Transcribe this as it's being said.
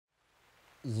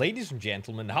Ladies and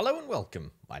gentlemen, hello and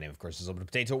welcome. My name, of course, is Open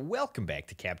Potato. Welcome back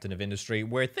to Captain of Industry,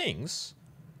 where things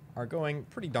are going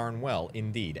pretty darn well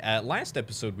indeed. Last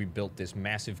episode, we built this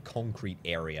massive concrete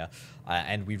area,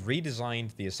 and we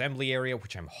redesigned the assembly area,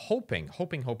 which I'm hoping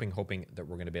that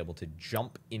we're going to be able to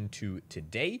jump into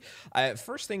today.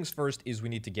 First things first is we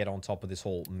need to get on top of this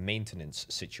whole maintenance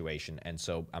situation, and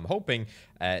so I'm hoping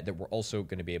that we're also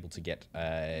going to be able to get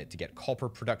copper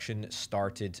production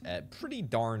started pretty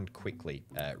darn quickly,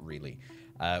 really.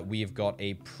 We have got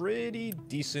a pretty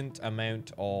decent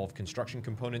amount of construction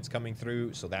components coming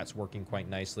through, so that's working quite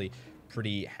nicely.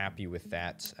 Pretty happy with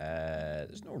that.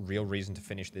 There's no real reason to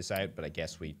finish this out, but I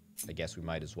guess we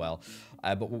might as well.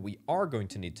 But what we are going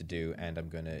to need to do, and I'm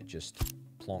going to just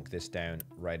plonk this down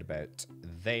right about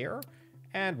there,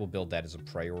 and we'll build that as a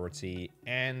priority,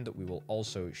 and we will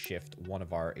also shift one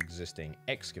of our existing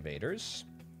excavators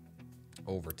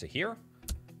over to here.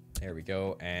 There we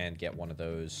go, and get one of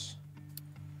those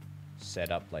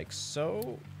set up like so.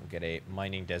 We'll get a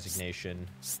mining designation.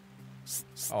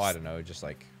 Oh, I don't know, just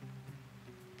like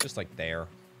there.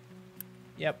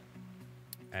 Yep.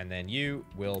 And then you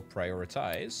will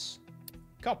prioritize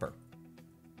copper.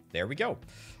 There we go.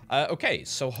 Okay,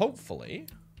 so hopefully,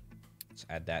 let's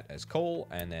add that as coal,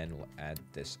 and then we'll add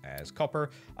this as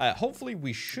copper. Hopefully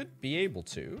we should be able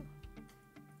to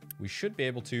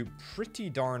pretty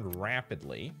darn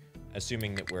rapidly,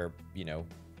 assuming that we're,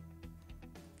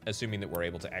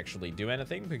 able to actually do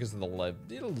anything because of the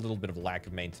little bit of lack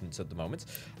of maintenance at the moment.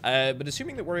 But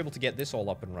assuming that we're able to get this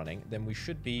all up and running, then we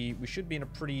should be in a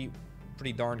pretty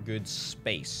darn good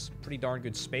space. Pretty darn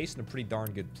good space and a pretty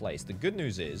darn good place. The good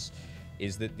news is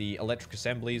that the electric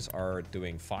assemblies are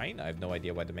doing fine. I have no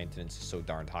idea why the maintenance is so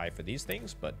darned high for these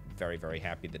things, but very, very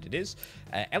happy that it is.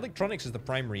 Electronics is the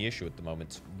primary issue at the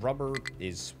moment. Rubber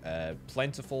is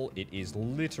plentiful. It is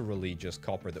literally just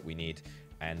copper that we need.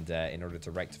 And in order to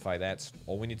rectify that,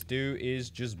 all we need to do is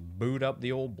just boot up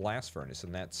the old blast furnace,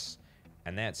 and that's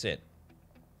it.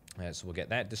 So we'll get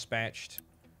that dispatched,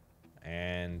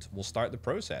 and we'll start the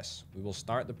process. We will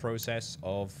start the process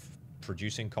of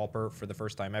producing copper for the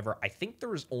first time ever. I think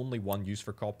there is only one use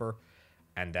for copper,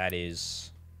 and that is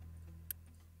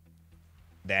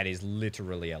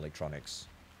literally electronics.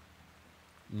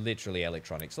 Literally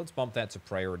electronics. Let's bump that to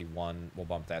priority 1. We'll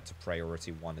bump that to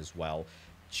priority 1 as well,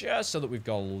 just so that we've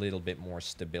got a little bit more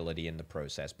stability in the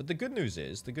process. But the good news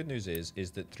is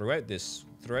that throughout this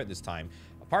time,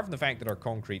 apart from the fact that our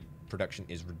concrete production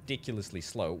is ridiculously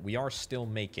slow, we are still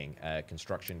making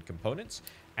construction components,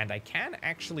 and I can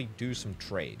actually do some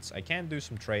trades. I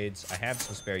have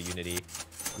some spare Unity.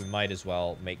 We might as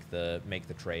well make the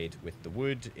trade with the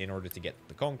wood in order to get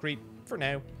the concrete for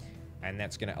now. And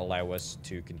that's going to allow us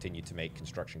to continue to make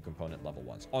construction component level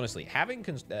 1s. Honestly, having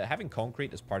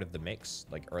concrete as part of the mix,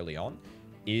 like early on,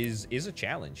 is a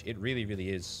challenge. It really, really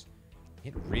is.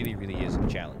 It really, really is a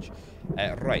challenge.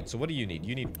 Right, so what do you need?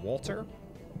 You need water,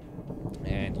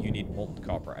 and you need molten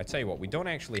copper. I tell you what, we don't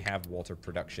actually have water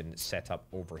production set up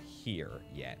over here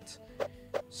yet.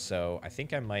 So I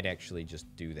think I might actually just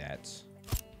do that.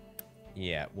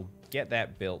 Yeah, we'll get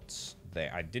that built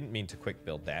there. I didn't mean to quick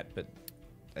build that, but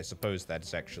I suppose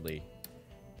that's actually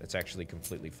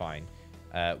completely fine.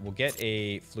 We'll get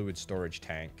a fluid storage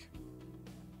tank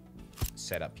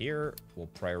set up here. We'll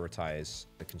prioritize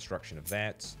the construction of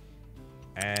that.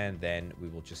 And then we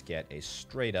will just get a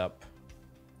straight up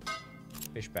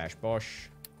bish bash bosh.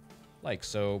 Like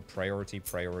so.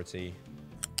 Priority.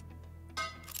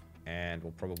 And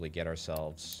we'll probably get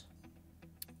ourselves...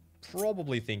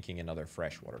 Probably thinking another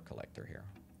freshwater collector here.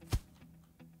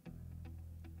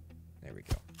 There we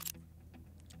go.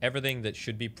 Everything that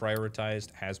should be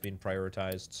prioritized has been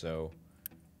prioritized, so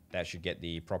that should get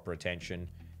the proper attention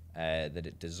that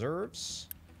it deserves.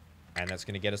 And that's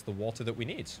going to get us the water that we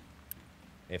need,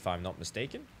 if I'm not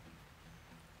mistaken.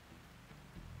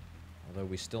 Although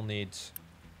we still need...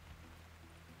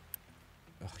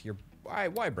 Ugh,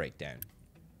 why break down?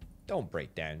 Don't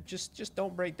break down. Just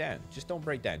don't break down. Just don't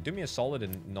break down. Do me a solid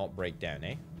and not break down,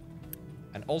 eh?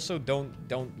 And also, don't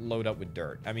load up with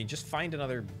dirt. I mean, just find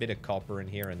another bit of copper in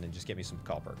here and then just get me some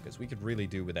copper, because we could really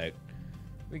do without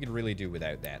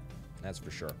that. That's for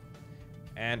sure.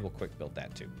 And we'll quick build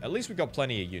that too. At least we got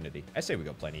plenty of Unity. I say we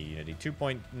got plenty of Unity.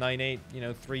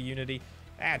 2.98, 3 Unity.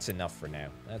 That's enough for now.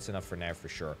 That's enough for now for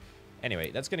sure.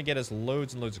 Anyway, that's going to get us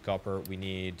loads and loads of copper. We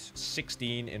need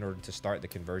 16 in order to start the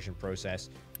conversion process.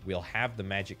 We'll have the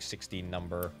magic 16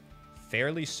 number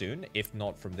fairly soon, if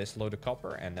not from this load of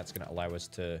copper, and that's going to allow us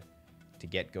to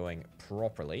get going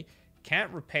properly. Can't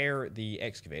repair the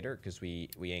excavator because we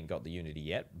ain't got the Unity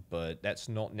yet, but that's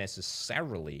not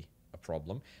necessarily a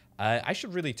problem. I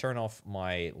should really turn off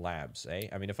my labs, eh?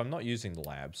 I mean, if I'm not using the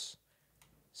labs,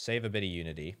 save a bit of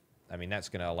Unity. I mean, that's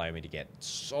going to allow me to get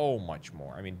so much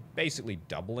more. I mean, basically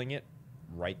doubling it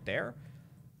right there.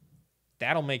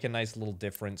 That'll make a nice little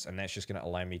difference, and that's just going to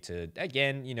allow me to,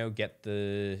 again, you know, get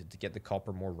the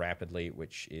copper more rapidly,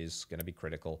 which is going to be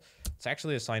critical. Let's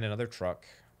actually assign another truck.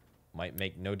 Might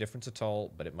make no difference at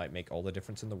all, but it might make all the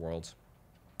difference in the world.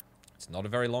 It's not a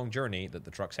very long journey that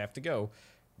the trucks have to go,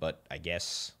 but I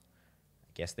guess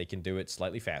they can do it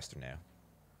slightly faster now.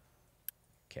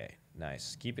 Okay,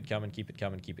 nice. Keep it coming, keep it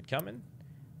coming, keep it coming.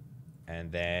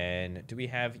 And then, do we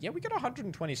have... Yeah, we got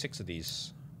 126 of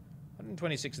these.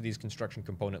 126 of these construction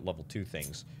component level 2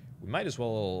 things. We might as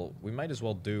well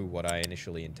do what I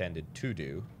initially intended to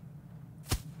do.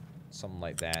 Something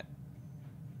like that.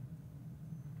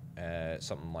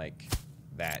 Something like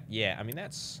that. Yeah, I mean,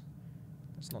 that's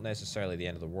not necessarily the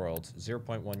end of the world.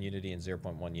 0.1 Unity and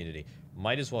 0.1 Unity.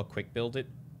 Might as well quick build it.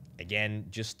 Again,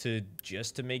 just to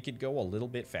make it go a little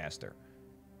bit faster.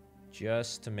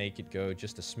 Just to make it go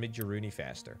just a smidgeroony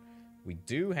faster. We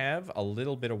do have a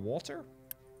little bit of water,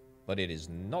 but it is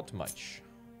not much.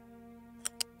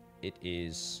 It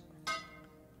is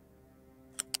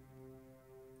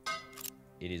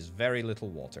very little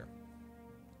water.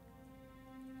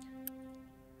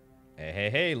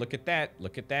 Hey, look at that.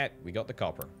 Look at that. We got the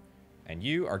copper. And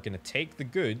you are going to take the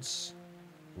goods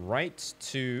right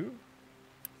to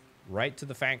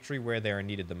the factory where they are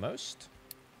needed the most.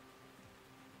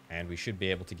 And we should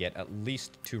be able to get at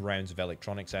least 2 rounds of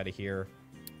electronics out of here.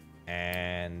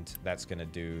 And that's going to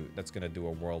do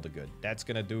a world of good. That's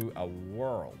going to do a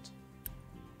world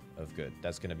of good.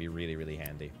 That's going to be really, really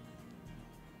handy.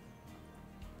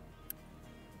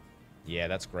 Yeah,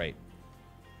 that's great.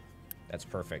 That's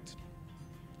perfect.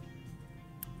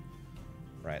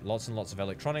 Right, lots and lots of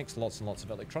electronics, lots and lots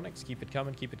of electronics. Keep it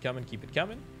coming, keep it coming, keep it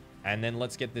coming. And then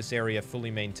let's get this area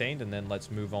fully maintained, and then let's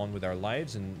move on with our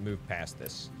lives and move past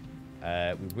this.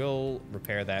 We will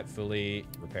repair that fully,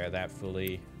 repair that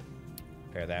fully,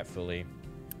 repair that fully.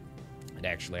 And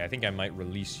actually, I think I might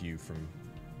release you from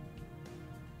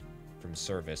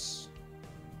service.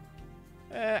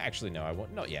 Actually, no, I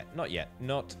won't. Not yet, not yet,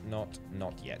 not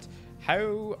yet.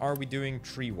 How are we doing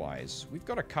tree-wise? We've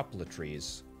got a couple of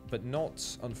trees, but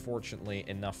not, unfortunately,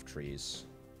 enough trees.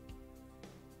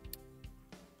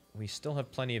 We still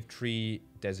have plenty of tree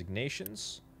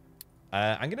designations.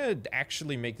 I'm going to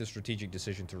actually make the strategic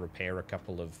decision to repair a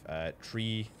couple of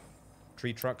tree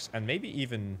trucks, and maybe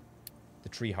even the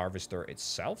tree harvester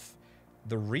itself.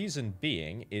 The reason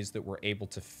being is that we're able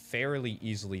to fairly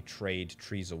easily trade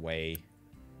trees away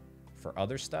for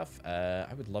other stuff.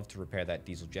 I would love to repair that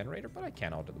diesel generator, but I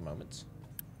cannot at the moment.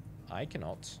 I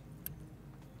cannot.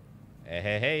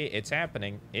 Hey, it's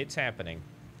happening. It's happening.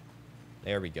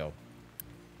 There we go.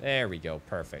 There we go.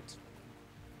 Perfect.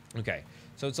 Okay,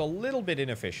 so it's a little bit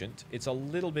inefficient. It's a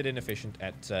little bit inefficient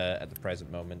at the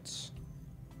present moment.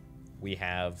 We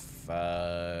have,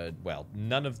 well,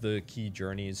 none of the key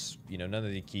journeys, you know, none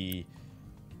of the key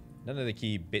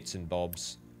bits and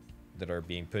bobs that are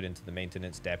being put into the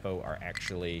maintenance depot are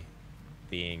actually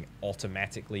being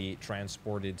automatically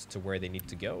transported to where they need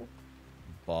to go.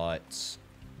 But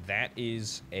that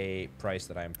is a price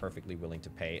that I'm perfectly willing to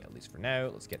pay, at least for now.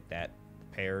 Let's get that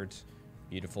repaired.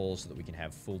 Beautiful, so that we can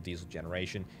have full diesel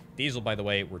generation. Diesel, by the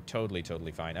way, we're totally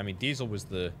fine. I mean, diesel was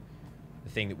the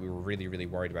thing that we were really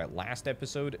worried about last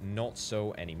episode. Not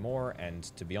so anymore, and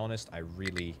to be honest,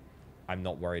 I'm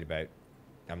not worried about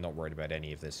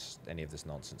any of this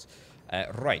nonsense.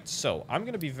 Right, so I'm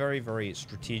going to be very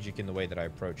strategic in the way that I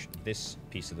approach this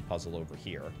piece of the puzzle over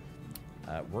here.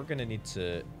 We're going to need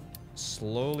to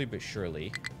slowly but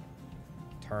surely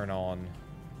turn on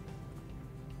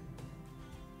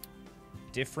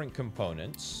different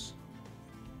components.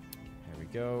 There we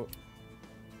go.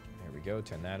 There we go.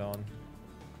 Turn that on.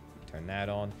 Turn that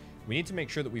on. We need to make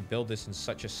sure that we build this in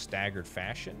such a staggered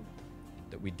fashion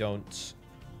that we don't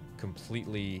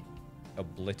completely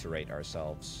obliterate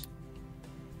ourselves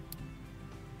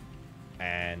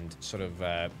and sort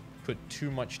of put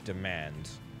too much demand,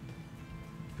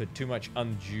 put too much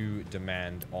undue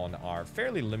demand on our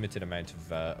fairly limited amount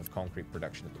of concrete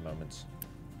production at the moment.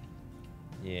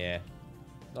 Yeah,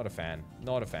 not a fan.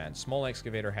 Not a fan. Small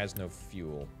excavator has no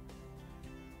fuel.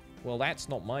 Well, that's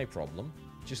not my problem.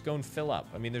 Just go and fill up.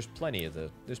 I mean, there's plenty of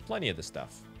the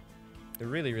stuff. There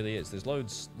really is. There's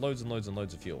loads and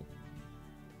loads of fuel.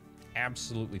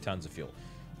 Absolutely tons of fuel.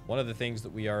 One of the things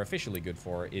that we are officially good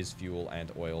for is fuel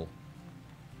and oil,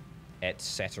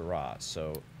 etc.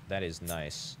 So that is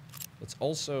nice. Let's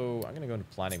also, I'm going to go into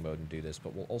planning mode and do this,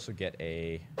 but we'll also get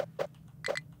a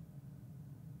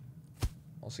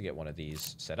also get one of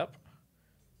these set up.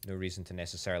 No reason to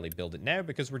necessarily build it now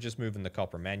because we're just moving the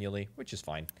copper manually, which is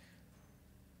fine.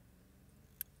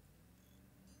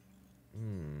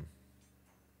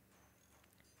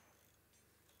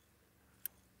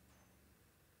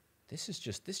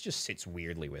 This just sits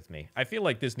weirdly with me. I feel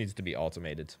like this needs to be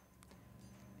automated.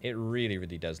 It really,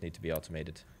 really does need to be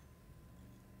automated.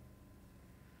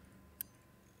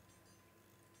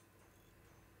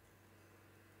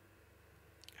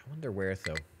 I wonder where,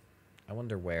 though. I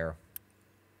wonder where.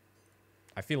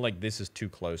 I feel like this is too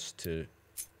close to...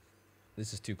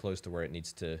 This is too close to where it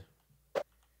needs to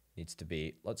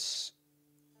be. Let's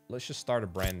just start a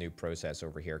brand new process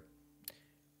over here.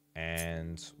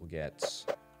 And we'll get...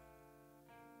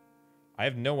 I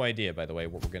have no idea, by the way,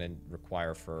 what we're going to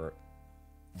require for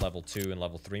level 2 and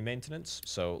level 3 maintenance.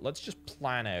 So let's just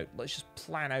plan out. Let's just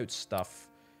plan out stuff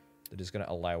that is going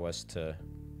to allow us to,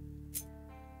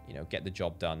 you know, get the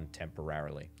job done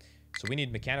temporarily. So we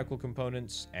need mechanical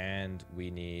components, and we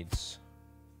need...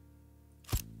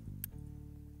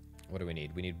 What do we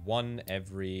need? We need 1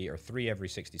 every, or 3 every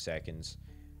 60 seconds.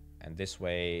 And this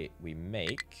way we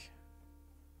make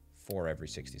 4 every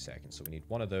 60 seconds. So we need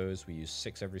 1 of those. We use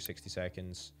 6 every 60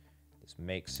 seconds. This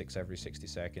makes 6 every 60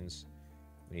 seconds.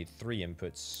 We need 3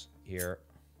 inputs here.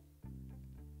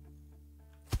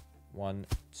 1,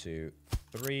 2,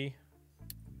 3.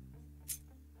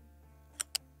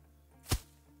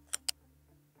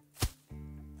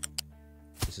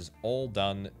 This is all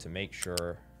done to make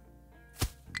sure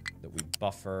that we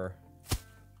buffer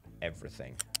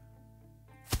everything.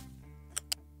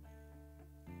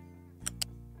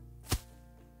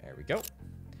 There we go.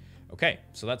 Okay,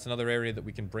 so that's another area that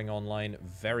we can bring online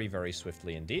very, very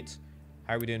swiftly indeed.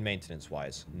 How are we doing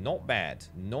maintenance-wise? Not bad.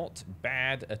 Not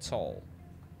bad at all.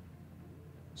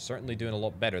 Certainly doing a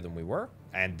lot better than we were.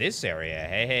 And this area,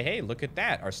 hey, hey, hey, look at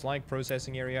that. Our slag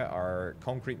processing area, our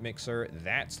concrete mixer,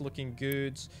 that's looking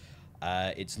good.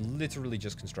 It's literally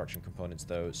just construction components,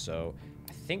 though, so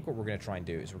I think what we're going to try and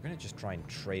do is we're going to just try and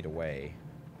trade away.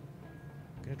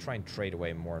 I'm going to try and trade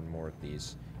away more and more of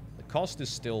these. The cost is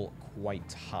still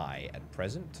quite high at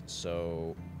present,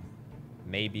 so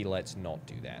maybe let's not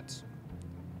do that.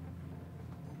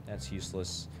 That's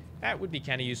useless. That would be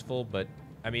kind of useful, but,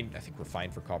 I mean, I think we're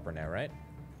fine for copper now, right?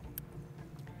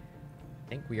 I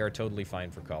think we are totally fine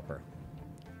for copper.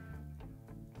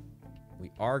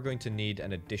 We are going to need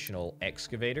an additional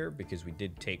excavator because we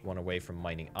did take one away from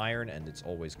mining iron, and it's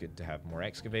always good to have more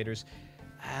excavators.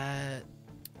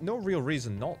 No real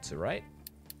reason not to, right?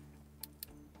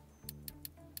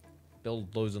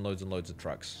 Build loads and loads and loads of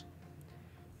trucks.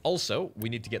 Also, we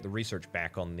need to get the research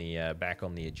back on the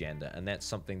agenda, and that's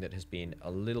something that has been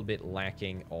a little bit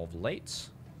lacking of late,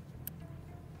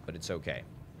 but it's okay.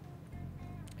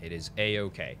 It is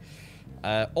a-okay.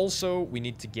 Also, we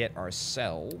need to get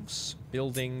ourselves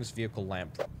buildings, vehicle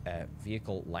ramp,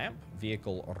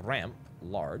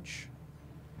 large.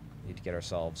 We need to get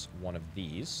ourselves one of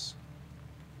these.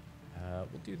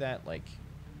 We'll do that, like,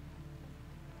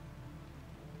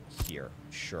 here.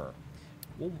 Sure.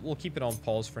 We'll keep it on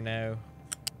pause for now.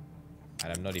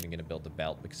 And I'm not even going to build the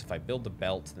belt, because if I build the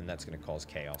belt, then that's going to cause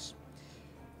chaos.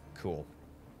 Cool.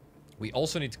 We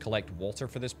also need to collect water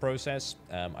for this process.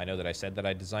 I know that I said that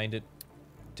I designed it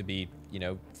to be, you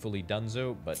know, fully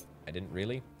donezo, but I didn't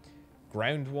really.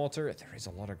 Groundwater, there is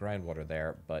a lot of groundwater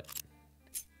there, but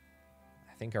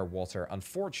I think our water,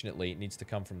 unfortunately, needs to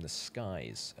come from the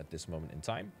skies at this moment in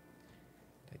time.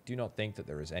 I do not think that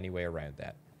there is any way around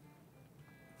that.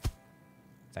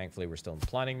 Thankfully, we're still in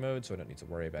planning mode, so I don't need to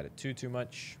worry about it too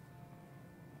much.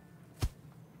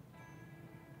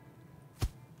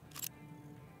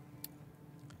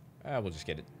 We'll just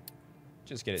get it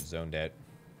zoned out.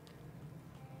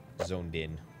 Zoned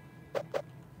in. There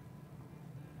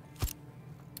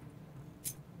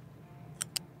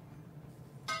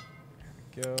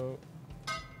we go.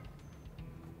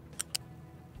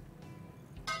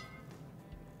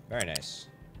 Very nice.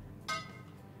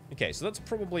 Okay, so that's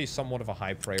probably somewhat of a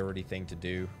high priority thing to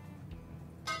do.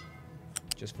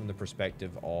 Just from the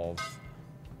perspective of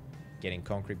getting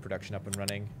concrete production up and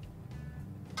running.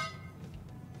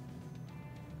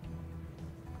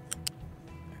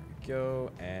 Go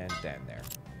and down there.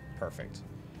 Perfect.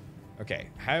 Okay,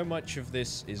 how much of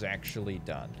this is actually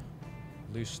done?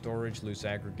 Loose storage, loose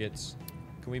aggregates.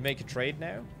 Can we make a trade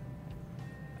now?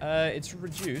 It's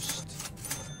reduced.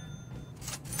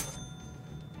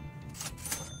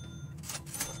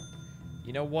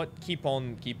 You know what? Keep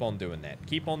on doing that.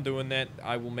 Keep on doing that.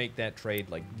 I will make that trade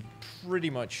like pretty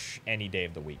much any day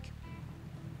of the week.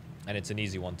 And it's an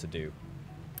easy one to do.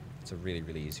 It's a really,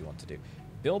 really easy one to do.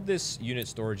 Build this unit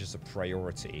storage as a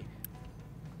priority.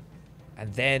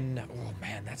 And then, oh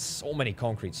man, that's so many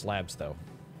concrete slabs, though.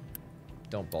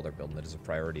 Don't bother building it as a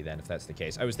priority then, if that's the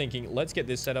case. I was thinking, let's get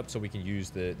this set up so we can use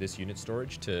this unit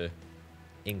storage to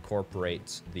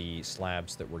incorporate the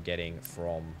slabs that we're getting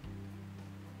from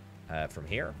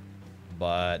here.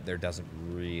 But there doesn't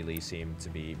really seem to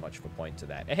be much of a point to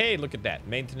that. Hey, look at that.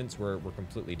 Maintenance, we're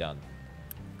completely done.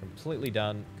 Completely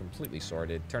done, completely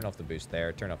sorted. Turn off the boost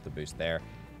there, turn off the boost there.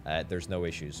 There's no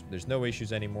issues. There's no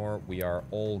issues anymore. We are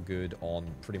all good on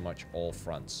pretty much all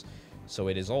fronts. So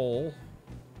it is all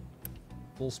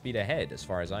full speed ahead as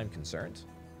far as I'm concerned.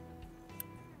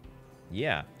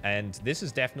 Yeah, and this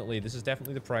is definitely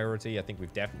the priority. I think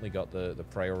we've definitely got the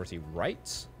priority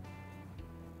right,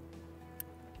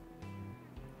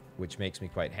 which makes me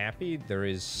quite happy. There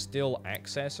is still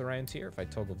access around here. If I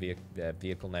toggle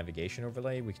vehicle navigation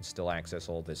overlay, we can still access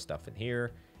all this stuff in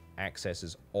here. Access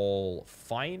is all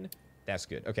fine. That's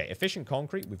good. Okay, efficient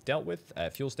concrete we've dealt with.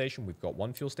 Fuel station, we've got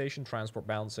one fuel station. Transport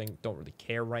balancing, don't really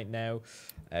care right now.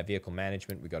 Vehicle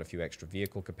management, we've got a few extra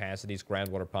vehicle capacities.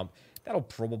 Groundwater pump, that'll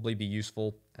probably be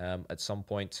useful at some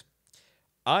point.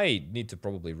 I need to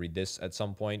probably read this at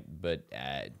some point, but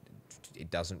it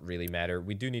doesn't really matter.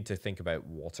 We do need to think about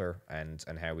water and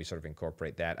how we sort of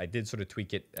incorporate that. I did sort of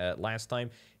tweak it last time.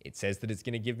 It says that it's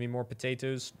going to give me more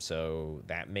potatoes, so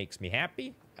that makes me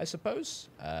happy, I suppose.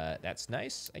 That's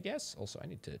nice, I guess. Also, I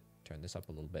need to turn this up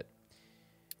a little bit.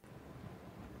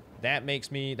 That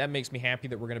makes me happy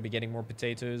that we're going to be getting more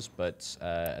potatoes, but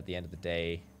at the end of the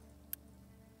day,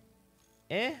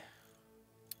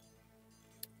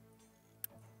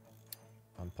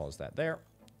 unpause that there,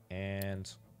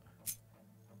 and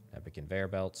epic conveyor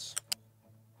belts.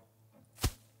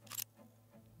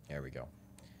 There we go.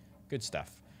 Good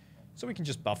stuff. So we can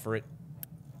just buffer it,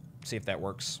 see if that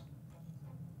works.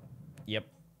 Yep,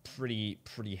 pretty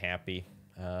happy.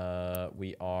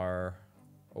 We are...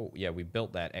 Oh, yeah, we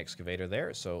built that excavator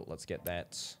there, so let's get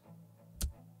that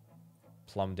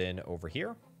plumbed in over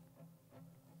here.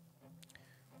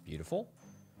 Beautiful.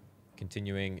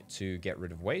 Continuing to get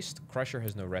rid of waste. Crusher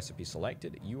has no recipe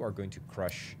selected. You are going to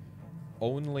crush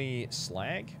only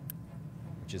slag,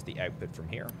 which is the output from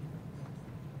here.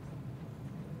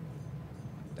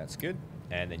 That's good.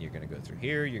 And then you're going to go through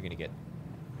here. You're going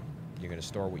to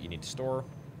store what you need to store,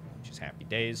 which is happy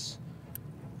days.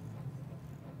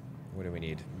 What do we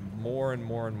need? More and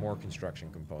more and more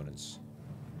construction components.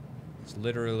 It's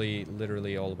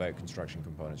literally all about construction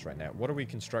components right now. What are we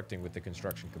constructing with the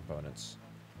construction components?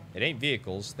 It ain't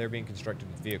vehicles. They're being constructed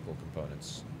with vehicle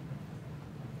components.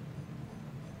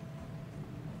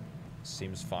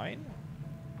 Seems fine.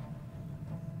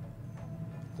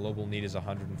 Global need is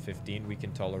 115. We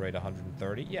can tolerate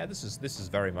 130. Yeah, this is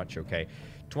very much okay.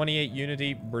 28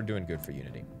 Unity. We're doing good for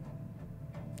Unity.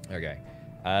 Okay.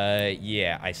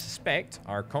 Yeah, I suspect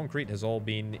our concrete has all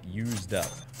been used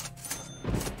up.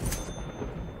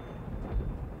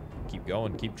 Keep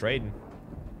going. Keep trading.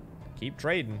 Keep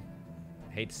trading.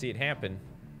 Hate to see it happen.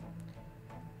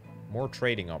 More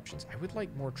trading options. I would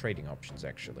like more trading options,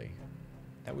 actually.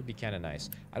 That would be kind of nice.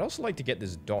 I'd also like to get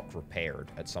this dock repaired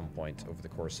at some point over the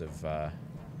course of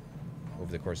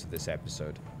this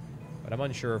episode, but I'm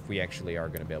unsure if we actually are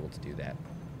going to be able to do that.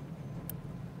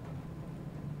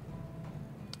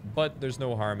 But there's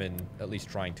no harm in at least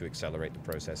trying to accelerate the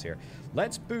process here.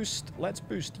 Let's boost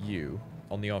you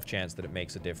on the off chance that it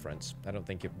makes a difference. I don't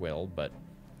think it will, but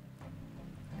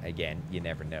again, you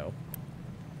never know.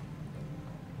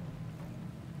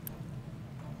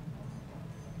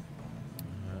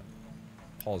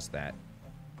 Pause that.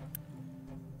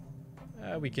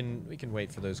 We can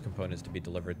wait for those components to be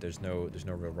delivered. There's no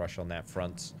real rush on that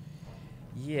front.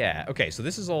 Yeah. Okay. So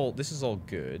this is all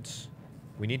good.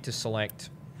 We need to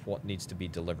select what needs to be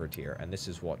delivered here, and this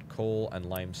is what? Coal and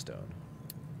limestone.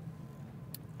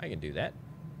 I can do that.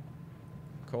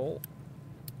 Coal,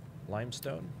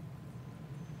 limestone.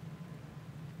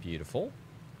 Beautiful.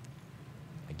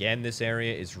 Again, this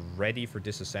area is ready for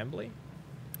disassembly.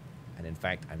 And in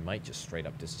fact, I might just straight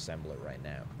up disassemble it right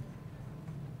now.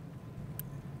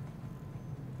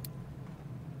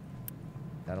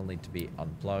 That'll need to be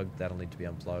unplugged. That'll need to be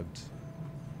unplugged.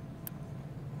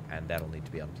 And that'll need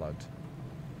to be unplugged.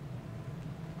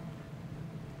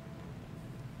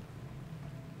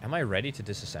 Am I ready to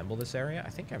disassemble this area? I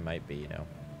think I might be, you know.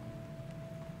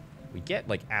 We get,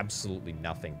 like, absolutely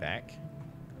nothing back.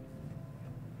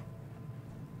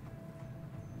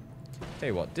 Tell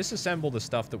you what, disassemble the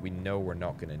stuff that we know we're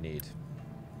not going to need.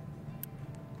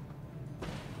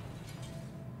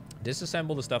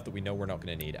 Disassemble the stuff that we know we're not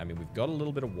going to need. I mean, we've got a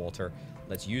little bit of water.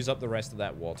 Let's use up the rest of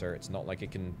that water. It's not like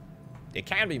it can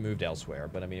be moved elsewhere,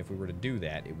 but I mean, if we were to do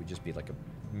that, it would just be like a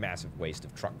massive waste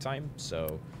of truck time,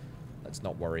 so let's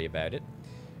not worry about it.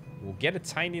 We'll get a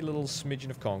tiny little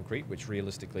smidgen of concrete, which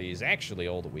realistically is actually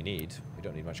all that we need. We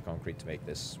don't need much concrete to make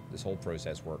this whole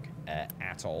process work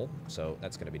at all, so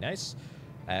that's going to be nice.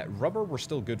 Rubber we're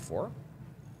still good for.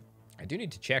 I do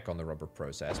need to check on the rubber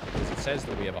process, because it says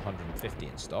that we have 150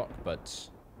 in stock, but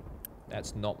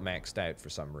that's not maxed out for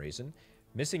some reason.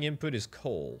 Missing input is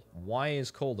coal. Why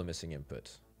is coal the missing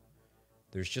input?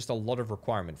 There's just a lot of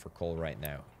requirement for coal right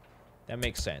now. That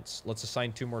makes sense. Let's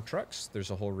assign 2 more trucks.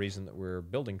 There's a whole reason that we're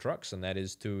building trucks, and that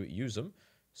is to use them.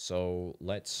 So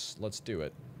let's do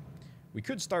it. We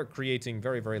could start creating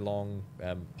very, very long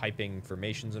piping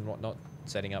formations and whatnot,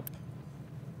 setting up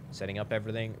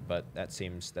everything, but that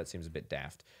seems a bit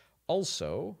daft.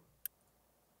 Also,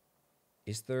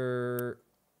 is there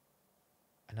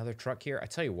another truck here? I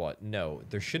tell you what, no,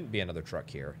 there shouldn't be another truck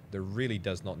here. There really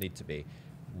does not need to be.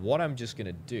 What I'm just going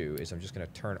to do is I'm just going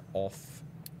to turn off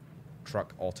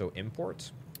truck auto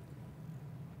import.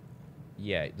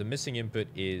 Yeah, the missing input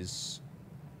is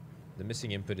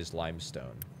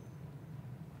limestone.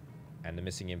 And the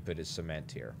missing input is cement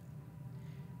here.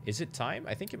 Is it time?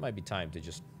 I think it might be time to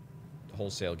just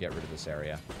wholesale get rid of this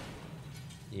area.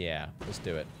 Yeah, let's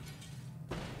do it.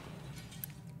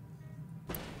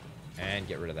 And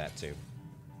get rid of that too.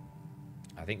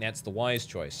 I think that's the wise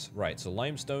choice. Right, so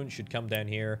limestone should come down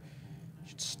here.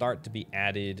 Should start to be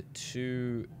added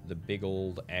to the big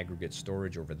old aggregate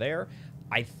storage over there.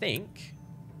 I think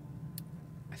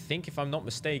if I'm not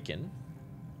mistaken,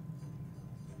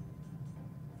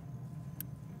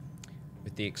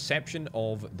 with the exception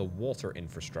of the water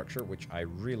infrastructure, which I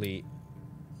really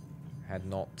had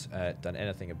not done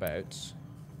anything about.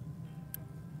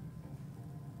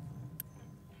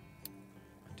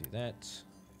 Undo that.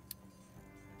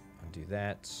 Undo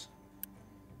that.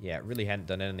 Yeah, really hadn't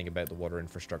done anything about the water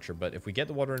infrastructure, but if we get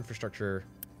the water infrastructure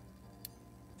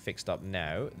fixed up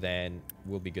now, then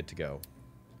we'll be good to go.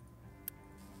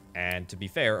 And to be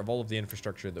fair, of all of the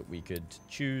infrastructure that we could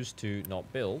choose to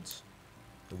not build,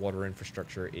 the water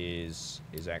infrastructure is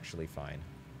actually fine.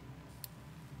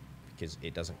 Because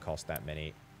it doesn't cost that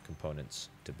many components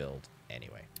to build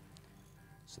anyway.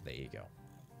 So there you go.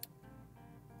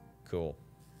 Cool.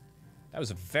 That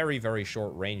was a very, very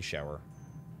short rain shower.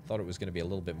 Thought it was going to be a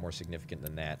little bit more significant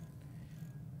than that.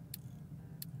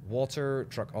 Water,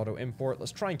 truck auto import.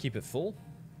 Let's try and keep it full.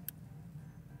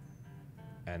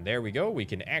 And there we go. We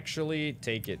can actually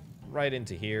take it right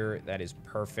into here. That is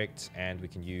perfect. And we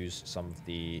can use some of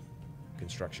the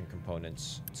construction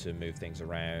components to move things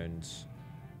around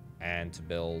and to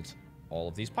build all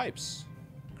of these pipes.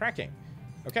 Cracking.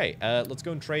 Okay, let's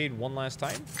go and trade one last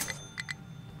time.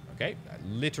 Okay,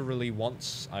 literally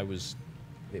once. I was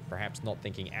perhaps not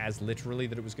thinking as literally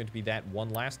that it was going to be that one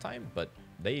last time, but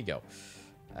there you go.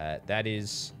 That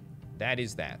is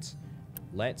that.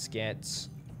 Let's get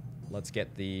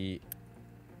the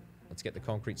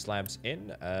concrete slabs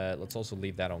in. Let's also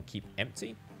leave that on keep empty,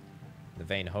 in the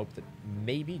vain hope that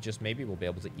maybe, just maybe, we'll be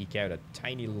able to eke out a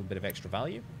tiny little bit of extra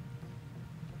value.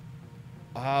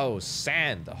 Oh,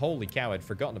 sand! Holy cow! I'd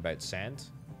forgotten about sand.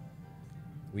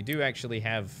 We do actually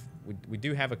have we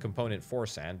do have a component for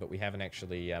sand, but we haven't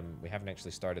actually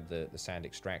started the sand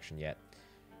extraction yet.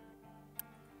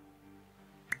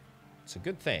 It's a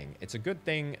good thing. It's a good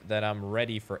thing that I'm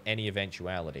ready for any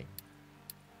eventuality.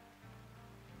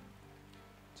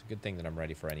 It's a good thing that I'm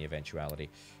ready for any eventuality.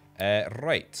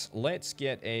 Right. Let's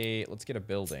get a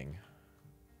building.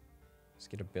 Let's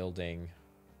get a building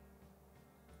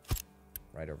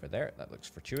right over there. That looks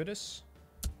fortuitous.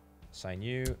 Sign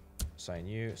you. Sign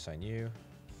you. Sign you.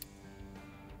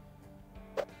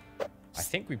 I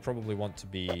think we probably want to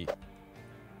be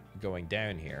going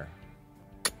down here.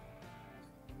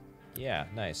 Yeah,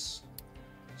 nice.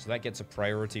 So that gets a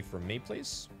priority from me,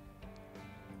 please.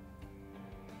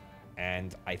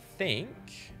 And I think...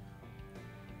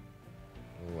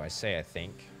 Ooh, I say I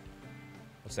think.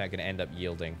 What's that going to end up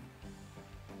yielding?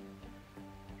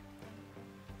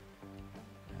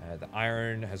 The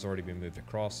iron has already been moved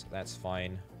across. That's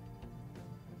fine.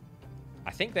 I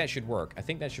think that should work. I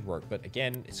think that should work. But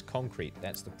again, it's concrete.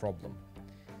 That's the problem.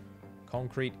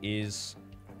 Concrete is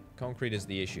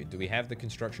the issue. Do we have the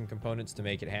construction components to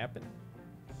make it happen?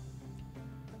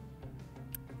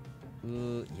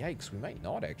 Yikes, we might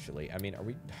not actually. I mean,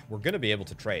 we're going to be able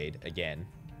to trade again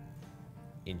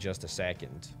in just a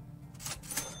second.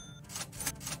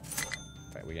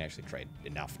 In fact, we can actually trade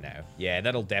enough now. Yeah,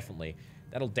 that'll definitely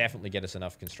get us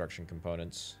enough construction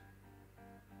components.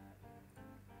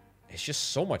 It's just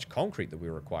so much concrete that we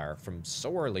require from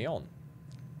so early on.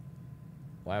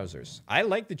 Wowzers. I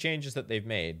like the changes that they've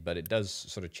made, but it does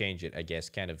sort of change it, I guess,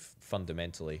 kind of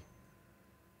fundamentally.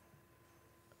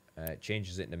 It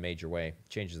changes it in a major way.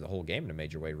 Changes the whole game in a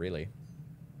major way, really.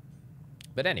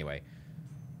 But anyway,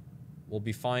 we'll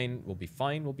be fine. We'll be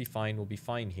fine. We'll be fine. We'll be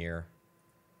fine here.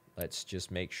 Let's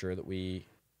just make sure that we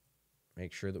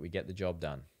get the job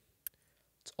done.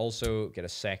 Let's also get a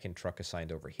second truck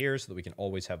assigned over here so that we can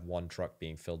always have one truck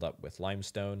being filled up with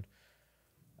limestone.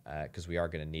 Because we are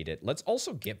going to need it. Let's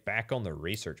also get back on the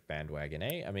research bandwagon,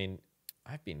 eh? I mean,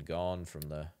 I've been gone from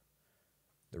the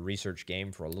research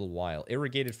game for a little while.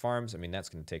 Irrigated farms, I mean, that's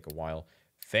going to take a while.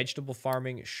 Vegetable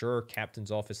farming, sure.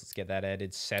 Captain's office, let's get that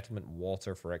added. Settlement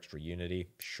water for extra unity,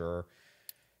 sure.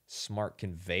 Smart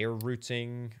conveyor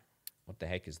routing. What the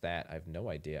heck is that? I have no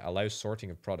idea. Allows sorting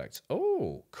of products.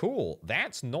 Oh, cool.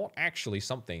 That's not actually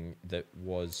something that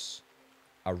was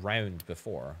around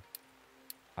before.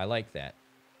 I like that.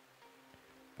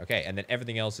 Okay, and then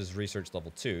everything else is research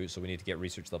level 2, so we need to get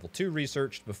research level 2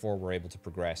 researched before we're able to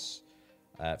progress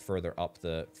further up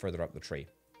the tree.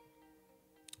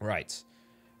 Right.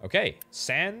 Okay,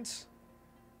 sand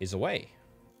is away.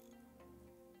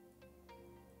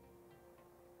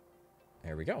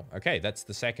 There we go. Okay, that's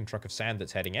the second truck of sand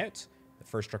that's heading out. The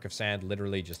first truck of sand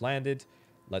literally just landed.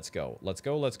 Let's go. Let's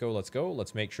go, let's go, let's go.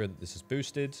 Let's make sure that this is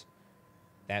boosted.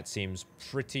 That seems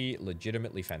pretty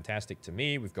legitimately fantastic to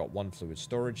me. We've got one fluid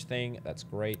storage thing. That's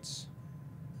great.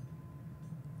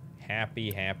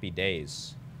 Happy, happy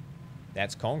days.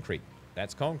 That's concrete.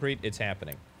 That's concrete. It's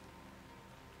happening.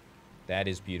 That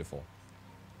is beautiful.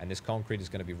 And this concrete is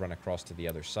going to be run across to the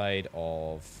other side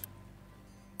of...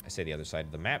 I say the other side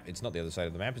of the map. It's not the other side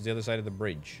of the map. It's the other side of the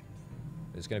bridge.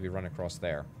 It's going to be run across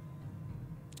there.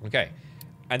 Okay.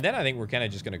 And then I think we're kind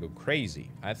of just going to go crazy.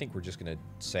 I think we're just going to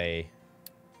say...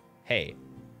 Hey,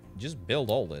 just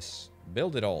build all this.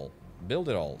 Build it all. Build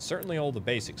it all. Certainly all the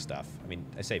basic stuff. I mean,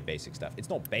 I say basic stuff. It's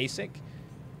not basic,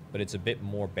 but it's a bit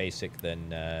more basic than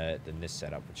this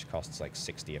setup, which costs like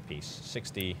 60 a piece.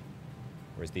 60,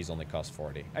 whereas these only cost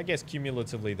 40. I guess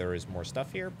cumulatively there is more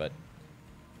stuff here, but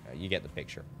you get the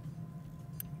picture.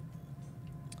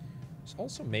 There's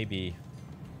also maybe...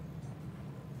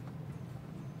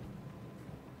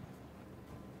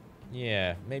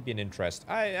 Yeah, maybe an interest.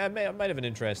 I might have an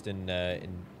interest in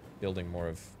building more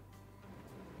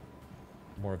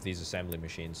of these assembly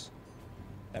machines.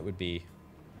 That would be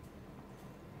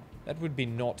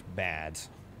not bad.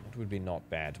 That would be not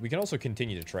bad. We can also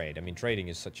continue to trade. I mean, trading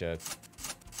is such a...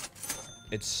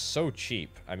 It's so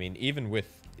cheap. I mean, even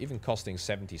costing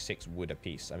 76 wood a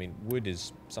piece. I mean, wood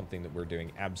is something that we're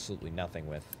doing absolutely nothing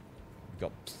with. We've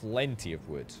got plenty of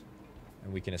wood,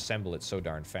 and we can assemble it so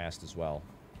darn fast as well.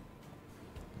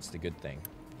 It's the good thing.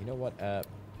 You know what?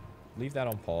 Leave that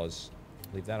on pause.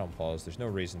 Leave that on pause. There's no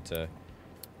reason to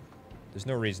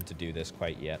do this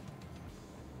quite yet.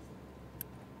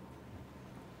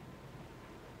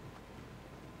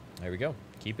 There we go.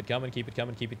 Keep it coming, keep it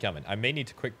coming, keep it coming. I may need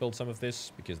to quick build some of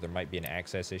this because there might be an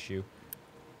access issue.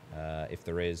 If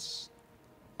there is,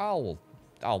 I'll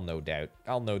no doubt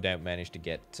manage to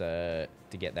get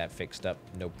that fixed up.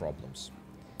 No problems.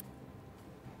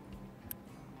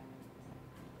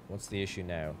 What's the issue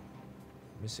now?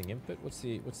 Missing input? What's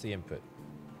the input?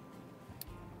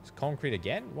 It's concrete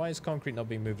again? Why is concrete not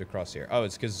being moved across here? Oh,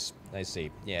 it's because, I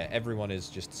see. Yeah, everyone is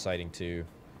just deciding to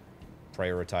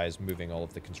prioritize moving all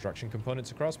of the construction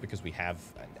components across because we have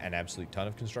an absolute ton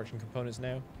of construction components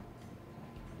now.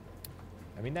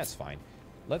 I mean, that's fine.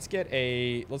 Let's get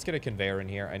a conveyor in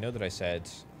here. I know that I said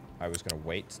I was going to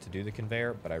wait to do the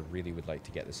conveyor, but I really would like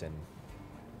to get this in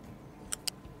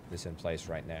place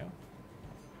right now.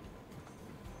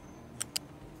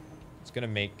 It's going to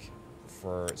make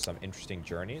for some interesting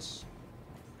journeys.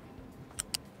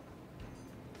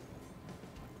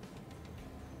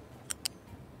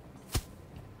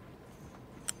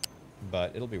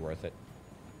 But it'll be worth it.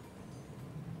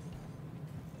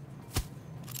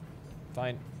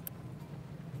 Fine.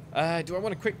 Do I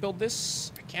want to quick build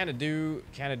this? I kind of do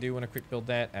want to quick build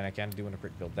that, and I kind of do want to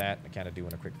quick build that. I kind of do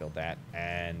want to quick build that.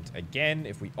 And again,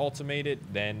 if we automate it,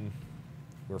 then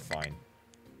we're fine.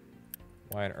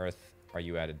 Why on earth are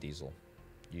you out of diesel?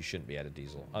 You shouldn't be out of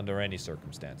diesel under any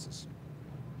circumstances.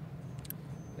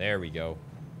 There we go.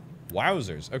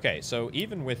 Wowzers. Okay, so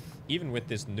even with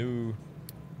this new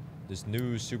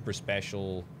super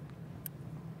special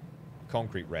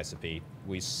concrete recipe,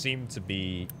 we seem to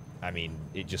be, I mean,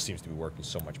 it just seems to be working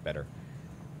so much better.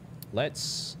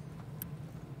 Let's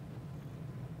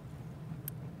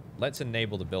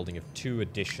enable the building of two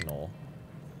additional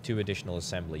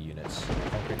assembly units.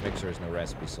 Concrete mixer is no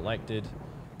recipe selected.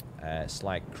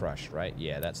 Slag crush, right?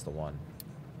 Yeah, that's the one.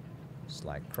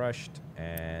 Slag crushed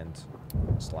and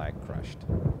slag crushed.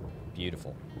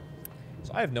 Beautiful.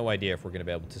 So I have no idea if we're going to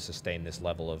be able to sustain this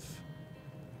level of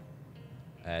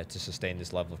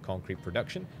concrete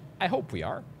production. I hope we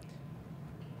are.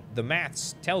 The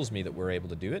maths tells me that we're able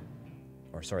to do it,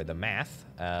 or sorry, the math.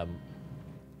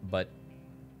 But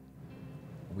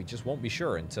we just won't be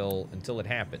sure until it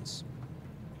happens.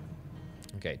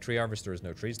 Okay, tree harvester has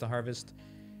no trees to harvest.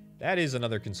 That is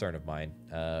another concern of mine.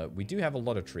 We do have a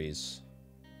lot of trees.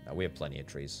 No, we have plenty of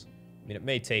trees. I mean, it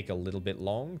may take a little bit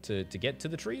long to get to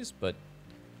the trees, but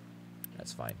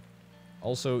that's fine.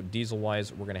 Also,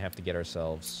 diesel-wise, we're going to have to get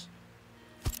ourselves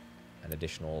an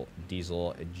additional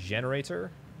diesel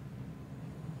generator.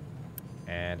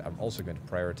 And I'm also going to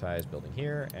prioritize building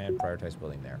here and prioritize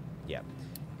building there. Yeah.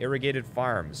 Irrigated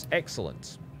farms.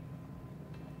 Excellent.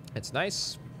 It's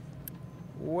nice.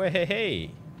 Way.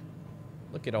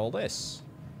 Look at all this.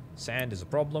 Sand is a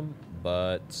problem,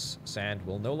 but sand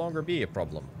will no longer be a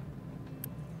problem.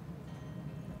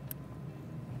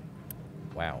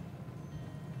 Wow.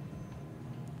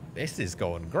 This is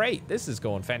going great. This is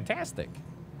going fantastic.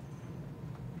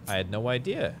 I had no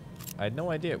idea. I had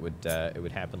no idea it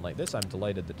would happen like this. I'm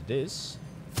delighted that it is.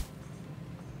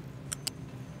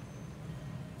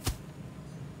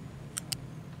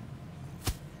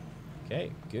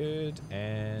 Okay, good.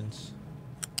 And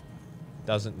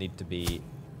doesn't need to be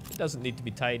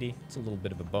tidy. It's a little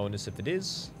bit of a bonus if it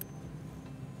is.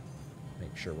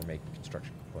 Make sure we're making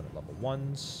construction component level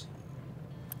 1s.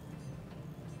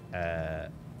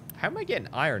 How am I getting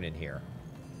iron in here?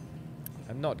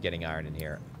 I'm not getting iron in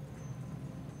here.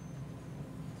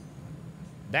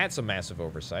 That's a massive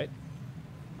oversight.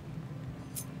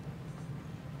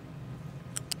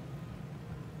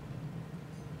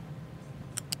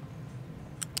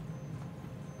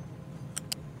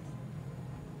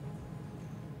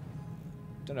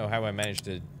 Don't know how I managed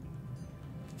to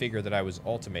figure that I was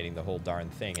automating the whole darn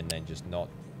thing and then just not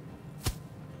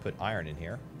put iron in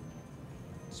here.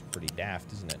 It's pretty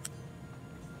daft, isn't it?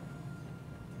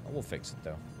 Oh, we'll fix it,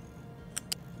 though.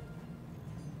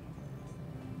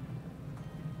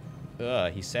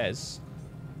 He says.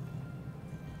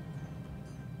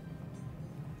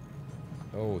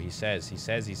 Oh, he says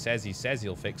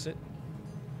he'll fix it.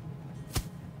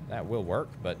 That will work,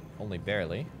 but only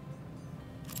barely.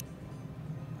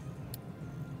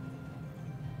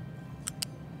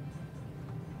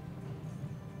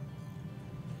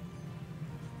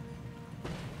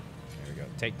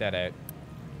 Take that out.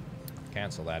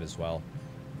 Cancel that as well.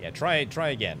 Yeah, try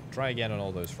again. Try again on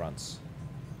all those fronts.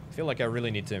 I feel like I really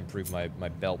need to improve my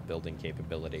belt building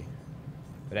capability.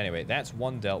 But anyway, that's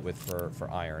one dealt with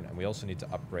for iron. And we also need to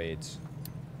upgrade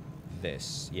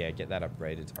this. Yeah, get that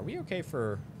upgraded. Are we okay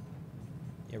for...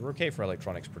 Yeah, we're okay for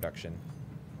electronics production.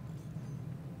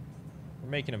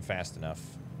 We're making them fast enough.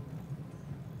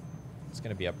 It's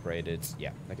going to be upgraded.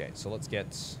 Yeah, okay. So let's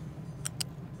get...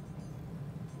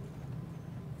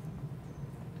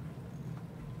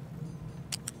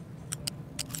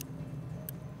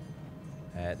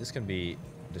 this can be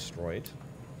destroyed.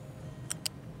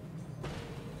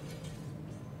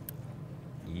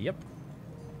 Yep.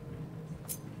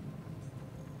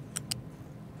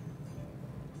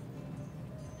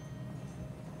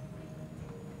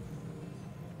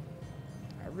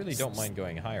 I really don't mind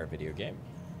going higher, video game.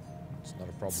 It's not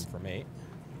a problem for me.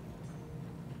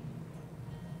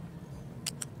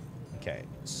 Okay,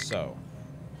 so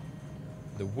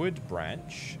the wood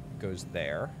branch goes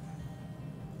there.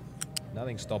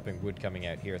 Nothing stopping wood coming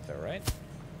out here, though, right?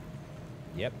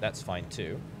 Yep, that's fine,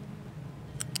 too.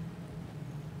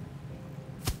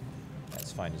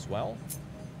 That's fine as well.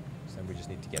 So then we just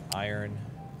need to get iron.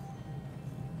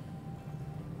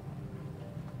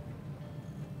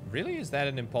 Really? Is that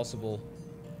an impossible...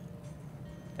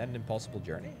 Is that an impossible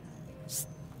journey?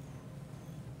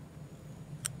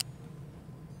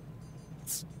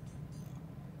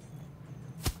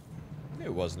 I knew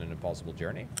it wasn't an impossible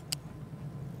journey.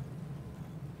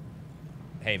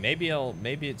 Hey, maybe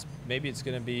it's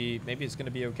gonna be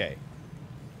okay.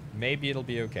 Maybe it'll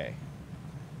be okay.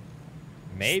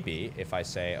 Maybe if I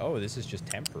say, oh, this is just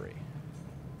temporary,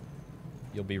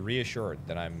 you'll be reassured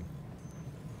that I'm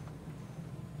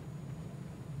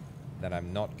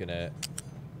not gonna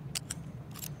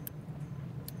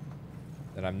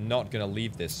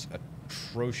leave this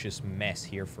atrocious mess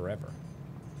here forever.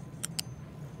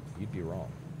 You'd be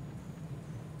wrong.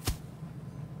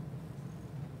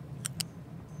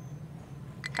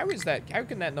 How is that? How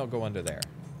can that not go under there?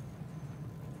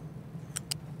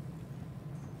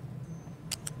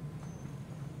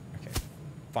 Okay,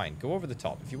 fine. Go over the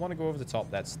top. If you want to go over the top,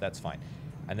 that's fine.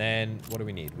 And then what do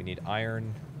we need? We need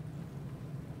iron.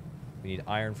 We need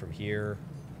iron from here.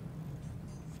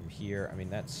 From here. I mean,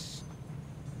 that's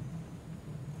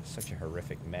such a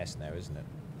horrific mess now, isn't it?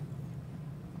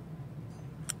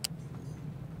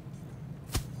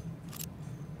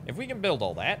 If we can build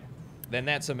all that, then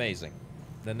that's amazing.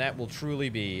 Then that will truly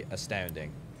be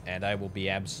astounding. And I will be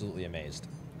absolutely amazed.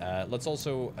 Let's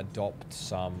also adopt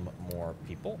some more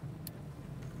people.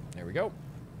 There we go.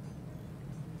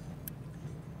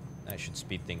 That should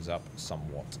speed things up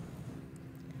somewhat.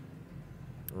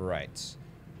 Right.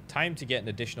 Time to get an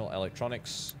additional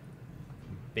electronics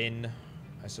bin,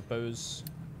 I suppose.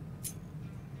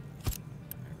 There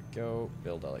we go.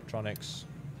 Build electronics.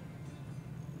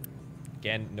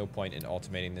 Again, no point in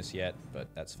automating this yet, but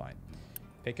that's fine.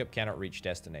 Pickup cannot reach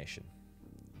destination.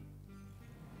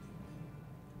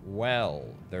 Well,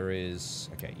 there is...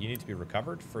 Okay, you need to be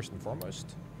recovered, first and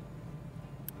foremost.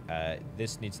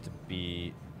 This needs to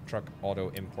be... Truck auto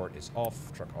import is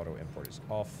off. Truck auto import is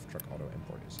off. Truck auto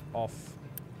import is off.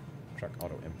 Truck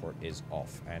auto import is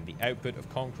off. And the output of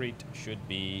concrete should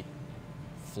be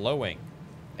flowing.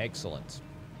 Excellent.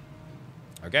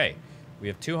 Okay, we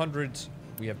have 200...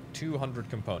 We have 200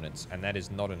 components, and that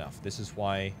is not enough. This is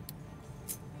why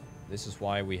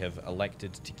we have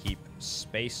elected to keep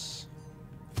space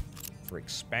for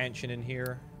expansion in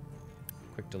here.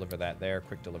 Quick deliver that there,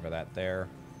 quick deliver that there.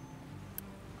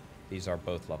 These are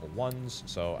both level 1s,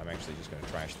 so I'm actually just going to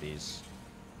trash these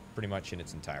pretty much in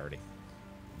its entirety.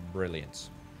 Brilliant.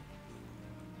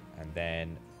 And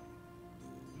then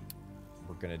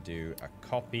we're going to do a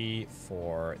copy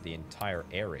for the entire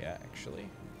area, actually.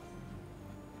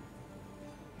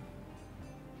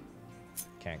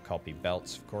 Can't copy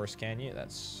belts, of course, can you?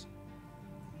 That's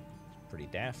pretty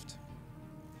daft.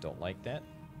 Don't like that.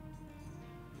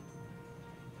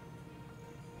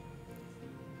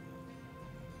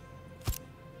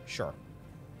 Sure.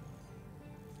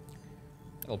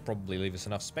 It'll probably leave us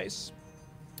enough space.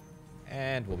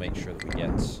 And we'll make sure that we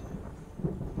get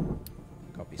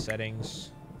copy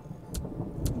settings.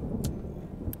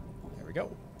 There we go.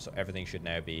 So everything should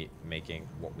now be making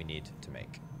what we need to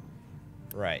make.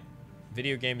 Right.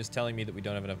 Video game is telling me that we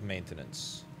don't have enough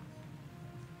maintenance.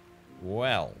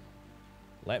 Well,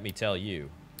 let me tell you,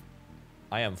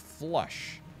 I am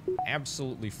flush,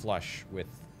 absolutely flush with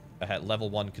level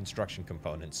 1 construction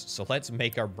components. So let's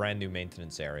make our brand new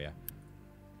maintenance area.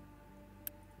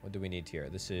 What do we need here?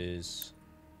 This is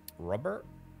rubber.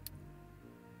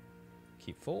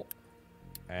 Keep full.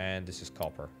 And this is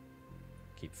copper.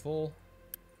 Keep full.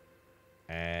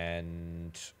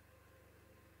 And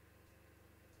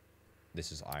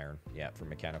this is iron. Yeah, for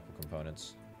mechanical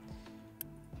components.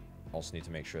 Also need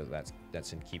to make sure that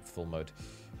that's in keep full mode.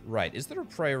 Right, is there a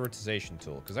prioritization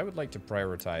tool? Because I would like to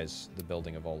prioritize the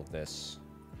building of all of this.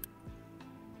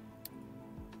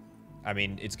 I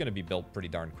mean, it's going to be built pretty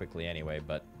darn quickly anyway,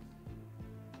 but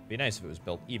it'd be nice if it was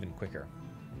built even quicker.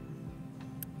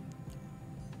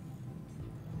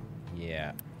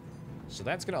 Yeah. So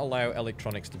that's going to allow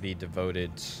electronics to be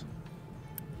devoted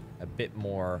a bit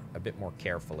more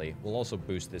carefully. We'll also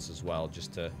boost this as well,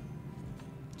 just to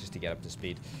get up to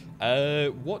speed.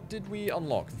 What did we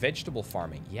unlock? Vegetable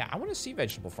farming. Yeah, I want to see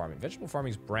vegetable farming. Vegetable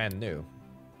farming is brand new.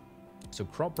 So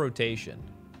crop rotation.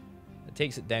 It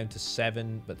takes it down to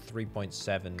 7, but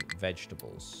 3.7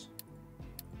 vegetables.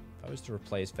 If I was to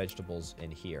replace vegetables in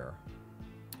here.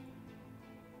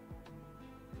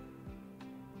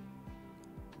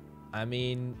 I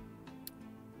mean,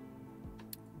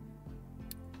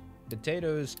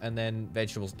 potatoes and then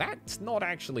vegetables. That's not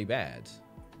actually bad.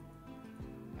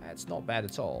 That's not bad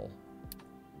at all.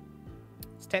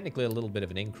 It's technically a little bit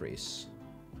of an increase.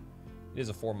 It is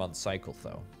a 4-month cycle,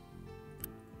 though.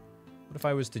 What if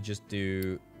I was to just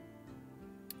do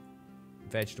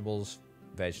vegetables,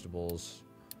 vegetables?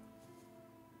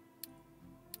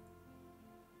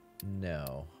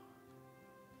 No.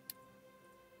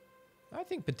 I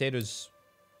think potatoes...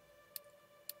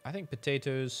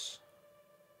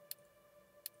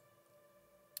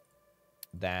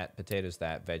 that, potatoes,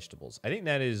 that, vegetables. I think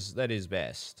that is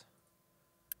best.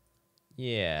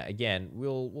 Yeah, again,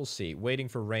 we'll see. Waiting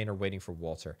for rain or waiting for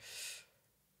water.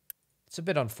 It's a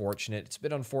bit unfortunate. It's a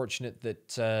bit unfortunate that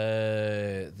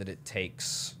that it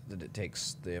takes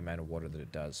the amount of water that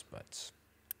it does, but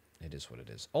it is what it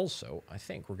is. Also, I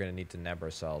think we're going to need to nab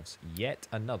ourselves yet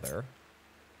another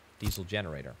diesel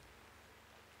generator.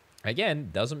 Again,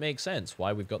 doesn't make sense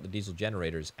why we've got the diesel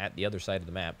generators at the other side of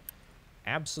the map.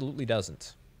 Absolutely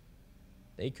doesn't.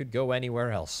 They could go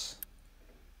anywhere else.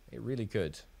 They really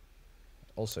could.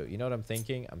 Also, you know what I'm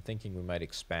thinking? I'm thinking we might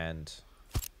expand...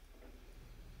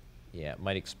 Yeah,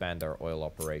 might expand our oil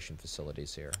operation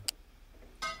facilities here.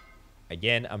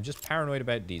 Again, I'm just paranoid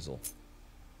about diesel.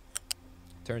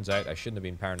 Turns out I shouldn't have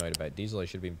been paranoid about diesel. I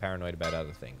should have been paranoid about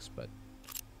other things, but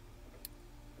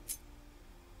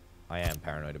I am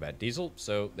paranoid about diesel,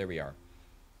 so there we are.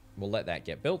 We'll let that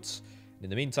get built. In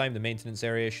the meantime, the maintenance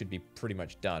area should be pretty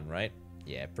much done, right?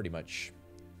 Yeah, pretty much.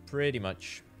 Pretty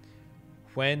much.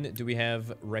 When do we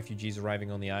have refugees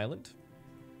arriving on the island?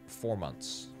 4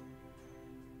 months.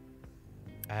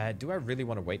 Do I really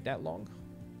want to wait that long?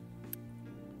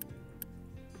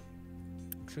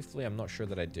 Truthfully, I'm not sure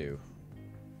that I do.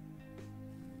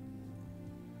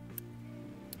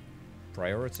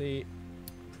 Priority,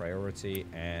 priority,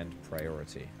 and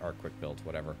priority. Or quick build,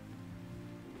 whatever.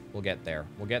 We'll get there.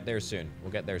 We'll get there soon.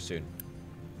 We'll get there soon.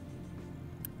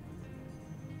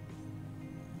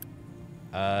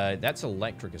 That's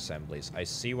electric assemblies. I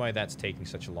see why that's taking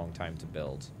such a long time to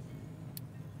build.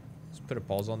 Let's put a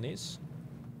pause on these.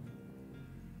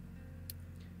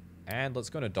 And let's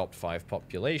go and adopt 5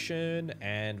 population,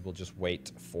 and we'll just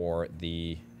wait for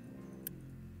the...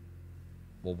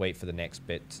 We'll wait for the next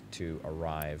bit to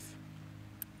arrive.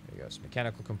 There you go, some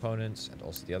mechanical components, and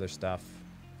also the other stuff.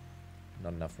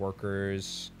 Not enough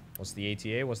workers. What's the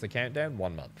ATA? What's the countdown?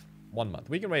 1 month. 1 month.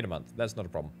 We can wait a month. That's not a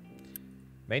problem.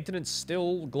 Maintenance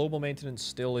still, global maintenance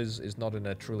still is not in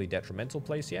a truly detrimental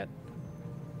place yet.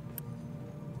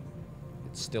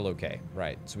 It's still okay.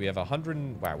 Right. So we have 100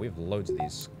 and, wow, we have loads of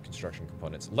these construction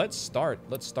components. Let's start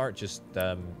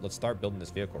building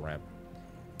this vehicle ramp.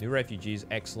 New refugees,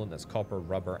 excellent. That's copper,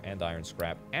 rubber, and iron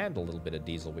scrap, and a little bit of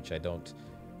diesel, which I don't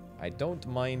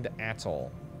mind at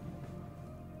all.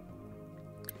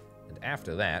 And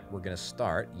after that, we're going to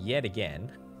start yet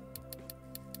again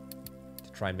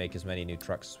to try and make as many new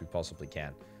trucks as we possibly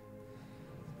can.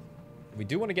 We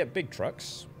do want to get big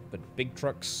trucks, but big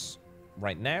trucks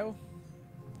right now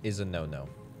is a no-no.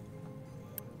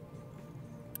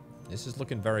 This is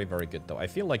looking very, very good, though. I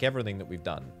feel like everything that we've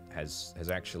done has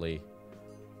actually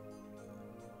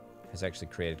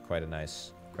created quite a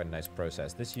nice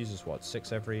process. This uses what,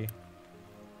 6 every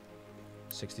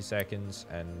 60 seconds,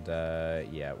 and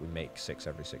yeah, we make 6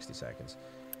 every 60 seconds.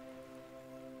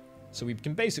 So we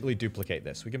can basically duplicate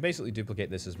this. We can basically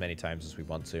duplicate this as many times as we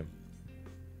want to.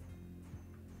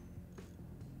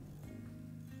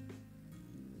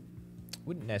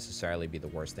 Wouldn't necessarily be the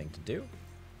worst thing to do.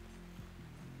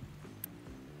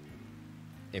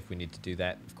 If we need to do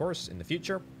that, of course, in the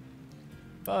future.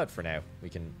 But for now, we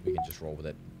can just roll with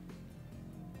it.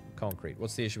 Concrete.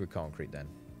 What's the issue with concrete then?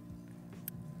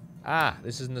 Ah,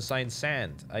 this isn't assigned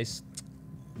sand.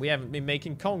 We haven't been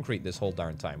making concrete this whole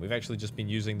darn time. We've actually just been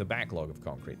using the backlog of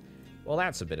concrete. Well,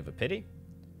 that's a bit of a pity.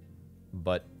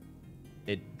 But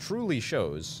it truly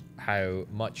shows how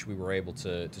much we were able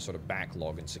to sort of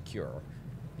backlog and secure.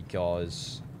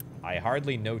 Because I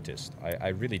hardly noticed, I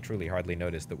really truly hardly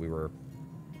noticed that we were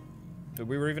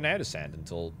even out of sand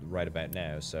until right about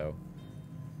now. So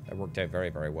that worked out very,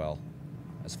 very well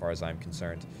as far as I'm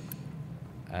concerned.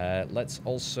 Let's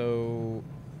also...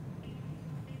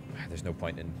 There's no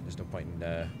point in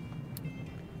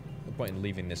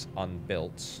leaving this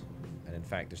unbuilt, and in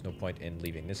fact, there's no point in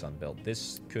leaving this unbuilt.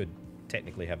 This could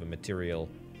technically have a material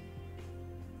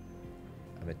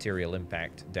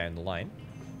impact down the line.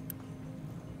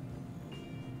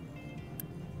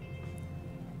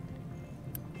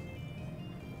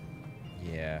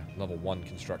 Yeah, level 1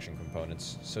 construction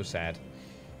components. So sad.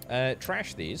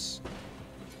 Trash these.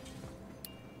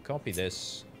 Copy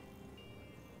this.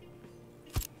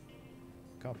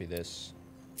 Copy this.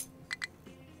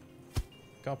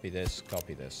 Copy this.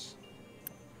 Copy this.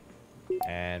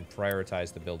 And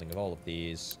prioritize the building of all of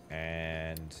these.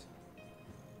 And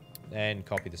then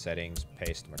copy the settings.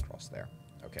 Paste them across there.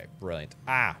 Okay, brilliant.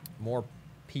 Ah, more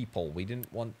people. We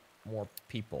didn't want more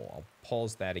people. I'll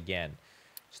pause that again.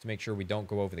 Just to make sure we don't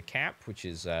go over the cap, which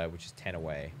is 10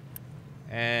 away.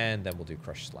 And then we'll do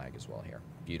crushed slag as well here.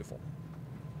 Beautiful.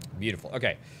 Beautiful.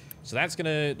 Okay, so that's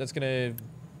gonna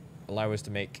allow us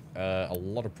to make a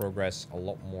lot of progress a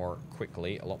lot more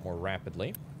quickly, a lot more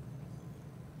rapidly.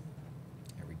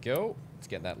 There we go. Let's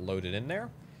get that loaded in there.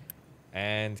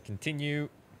 And continue.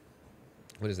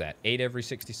 What is that? 8 every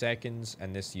 60 seconds,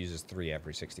 and this uses 3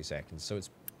 every 60 seconds. So it's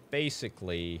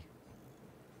basically...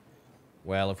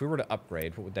 Well, if we were to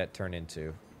upgrade, what would that turn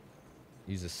into?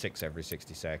 Uses 6 every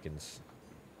 60 seconds.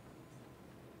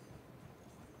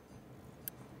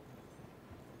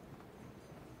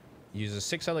 Uses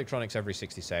 6 electronics every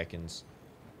 60 seconds,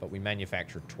 but we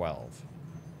manufacture 12.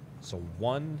 So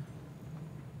 1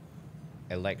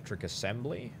 electric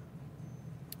assembly.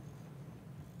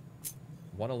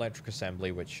 1 electric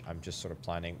assembly, which I'm just sort of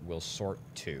planning, will sort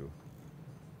 2.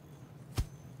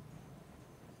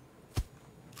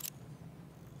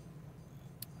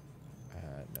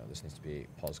 this needs to be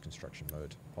pause construction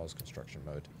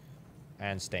mode,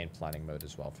 and stay in planning mode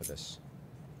as well for this.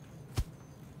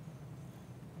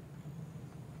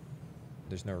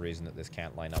 There's no reason that this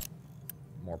can't line up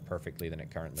more perfectly than it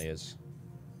currently is.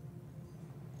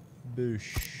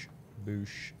 Boosh,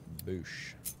 boosh,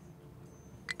 boosh.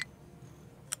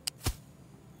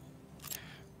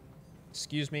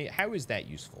 Excuse me, how is that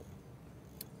useful?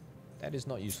 That is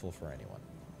not useful for anyone.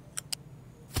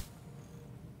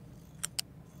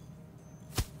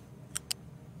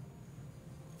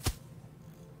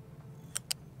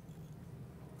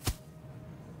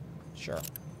 Sure.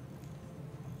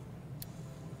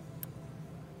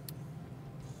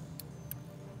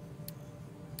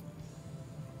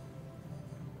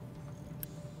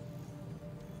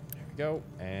 There we go,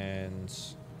 and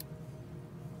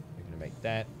we're gonna make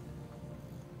that.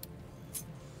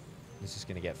 This is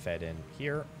gonna get fed in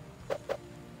here.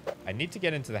 I need to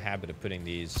get into the habit of putting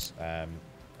these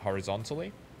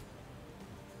horizontally.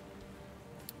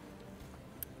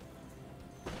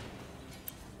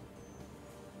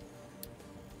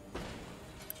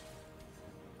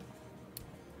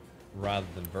 Rather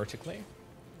than vertically,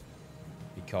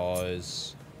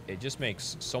 because it just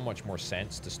makes so much more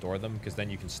sense to store them, because then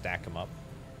you can stack them up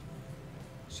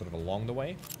sort of along the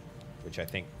way, which I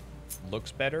think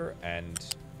looks better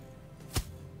and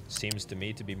seems to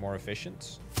me to be more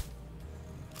efficient.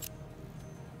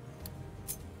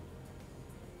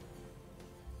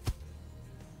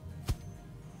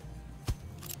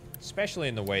 Especially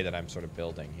in the way that I'm sort of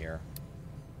building here.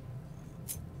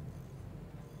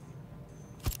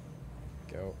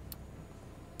 Go.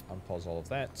 Unpause all of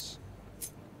that.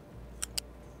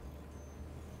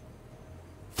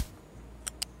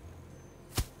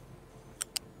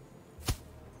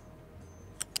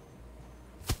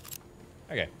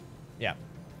 Okay. Yeah.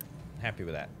 Happy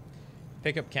with that.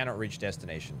 Pickup cannot reach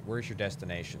destination. Where's your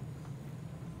destination?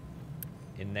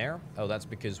 In there? Oh, that's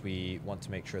because we want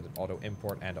to make sure that auto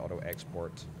import and auto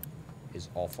export is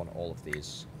off on all of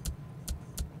these.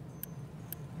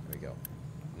 There we go.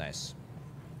 Nice.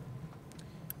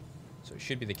 So it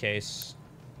should be the case.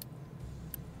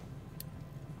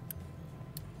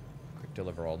 Quick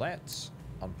deliver all that.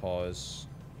 Unpause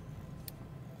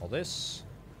all this.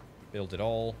 Build it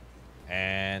all.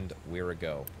 And we're a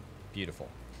go. Beautiful.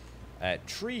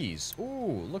 Trees.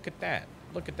 Ooh, look at that.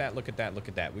 Look at that, look at that, look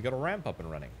at that. We got a ramp up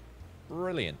and running.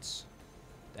 Brilliant.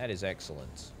 That is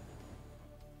excellent.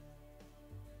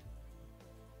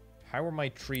 How are my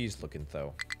trees looking,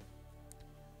 though?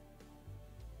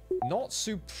 Not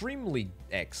supremely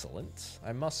excellent,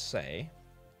 I must say.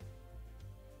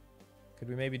 Could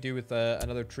we maybe do with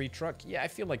another tree truck? Yeah, I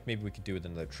feel like maybe we could do with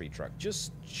another tree truck.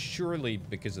 Just surely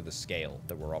because of the scale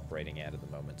that we're operating at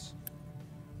the moment.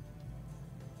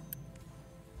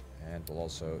 And we'll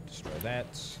also destroy that.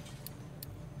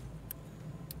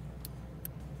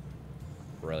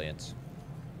 Brilliant.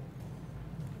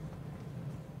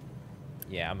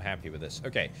 Yeah, I'm happy with this.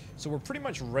 Okay, so we're pretty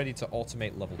much ready to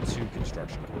automate level 2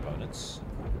 construction components.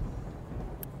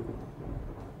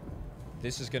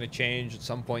 This is going to change at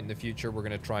some point in the future. We're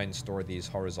going to try and store these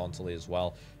horizontally as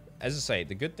well. As I say,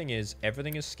 the good thing is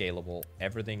everything is scalable.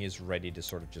 Everything is ready to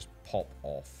sort of just pop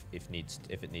off if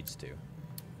it needs to.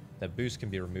 That boost can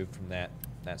be removed from that.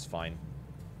 That's fine.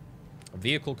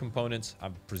 Vehicle components. I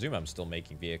presume I'm still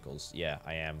making vehicles. Yeah,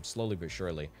 I am. Slowly but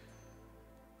surely.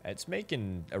 It's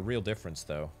making a real difference,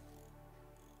 though.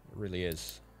 It really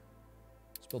is.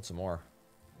 Let's build some more.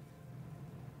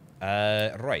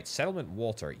 Right. Settlement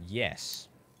water. Yes.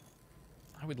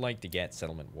 I would like to get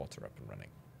settlement water up and running.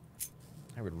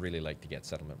 I would really like to get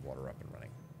settlement water up and running.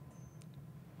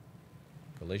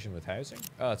 Collision with housing?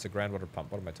 Oh, it's a groundwater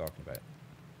pump. What am I talking about?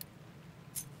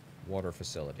 Water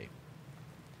facility.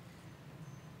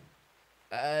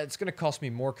 It's going to cost me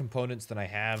more components than I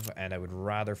have, and I would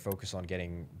rather focus on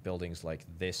getting buildings like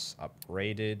this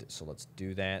upgraded. So let's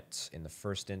do that in the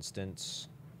first instance.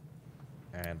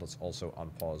 And let's also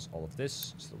unpause all of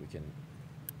this so that we can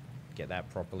get that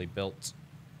properly built.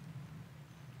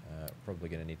 Probably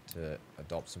going to need to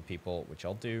adopt some people, which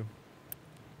I'll do.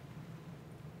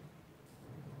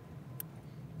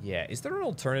 Yeah, is there an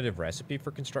alternative recipe for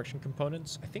construction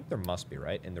components? I think there must be,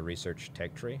 right? In the research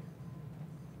tech tree.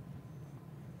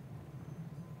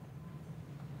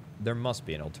 There must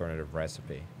be an alternative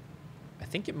recipe. I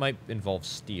think it might involve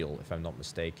steel, if I'm not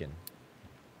mistaken.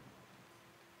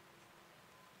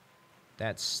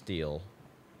 That's steel.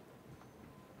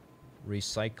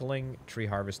 Recycling, tree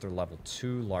harvester level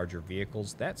 2, larger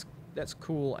vehicles. That's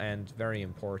cool and very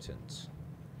important.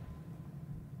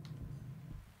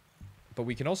 But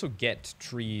we can also get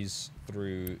trees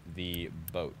through the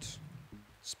boat.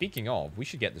 Speaking of, we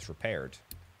should get this repaired.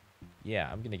 Yeah,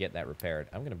 I'm going to get that repaired.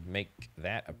 I'm going to make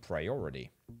that a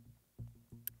priority.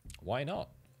 Why not?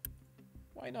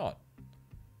 Why not?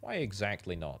 Why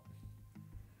exactly not?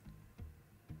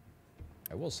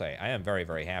 I will say, I am very,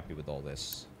 very happy with all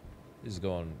this. This is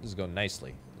going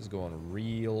nicely. This is going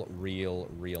real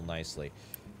nicely.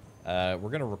 We're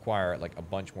going to require, like, a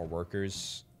bunch more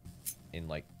workers in,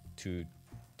 like, two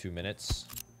minutes.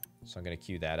 So I'm going to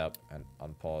queue that up and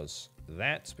unpause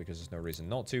that because there's no reason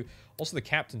not to. Also, the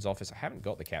captain's office. I haven't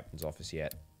got the captain's office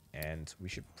yet, and we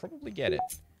should probably get it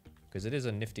because it is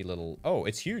a nifty little... Oh,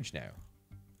 it's huge now.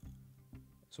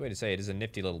 That's a way to say it is a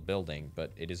nifty little building,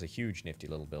 but it is a huge nifty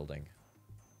little building.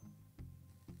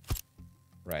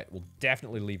 Right, we'll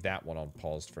definitely leave that one on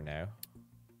paused for now.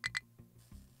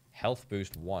 Health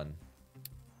boost 1.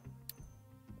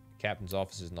 Captain's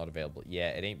office is not available. Yeah,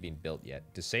 it ain't been built yet.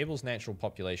 Disables natural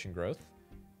population growth.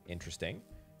 Interesting.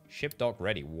 Ship dock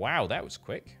ready. Wow, that was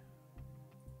quick.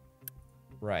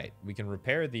 Right, we can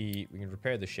repair the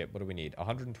ship. What do we need?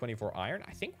 124 iron?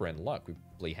 I think we're in luck. We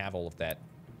probably have all of that.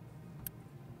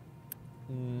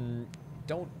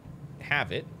 Don't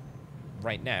have it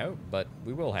right now, but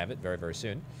we will have it very, very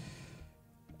soon.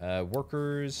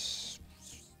 Workers.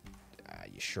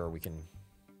 Sure, we can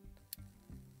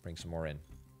bring some more in.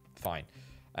 Fine.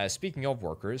 Speaking of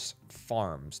workers,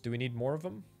 farms. Do we need more of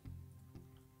them?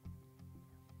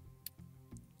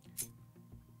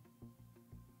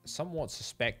 Somewhat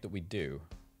suspect that we do.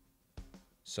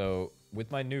 So,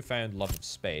 with my newfound love of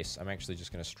space, I'm actually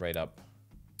just going to straight up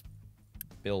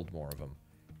build more of them.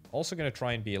 Also going to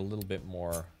try and be a little bit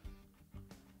more...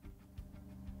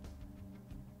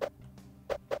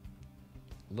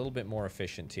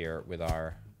 efficient here with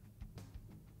our...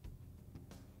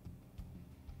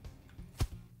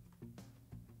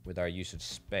 use of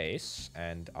space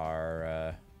and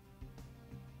our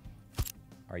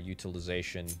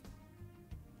utilization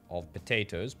of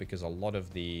potatoes, because a lot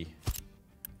of the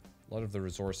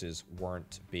resources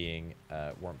weren't being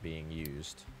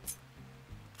used.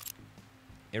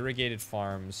 Irrigated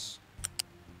farms.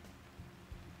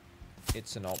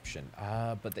 It's an option.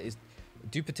 But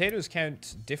do potatoes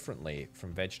count differently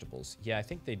from vegetables? Yeah, I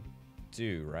think they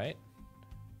do, right?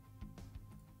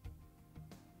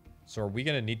 So are we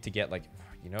going to need to get, like...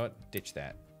 You know what? Ditch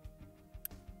that.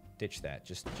 Ditch that.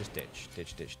 Just ditch.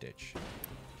 Ditch.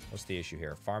 What's the issue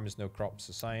here? Farmers, no crops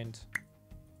assigned.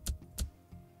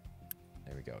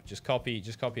 There we go. Just copy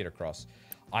it across.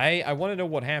 I want to know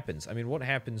what happens. I mean, what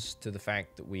happens to the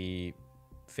fact that we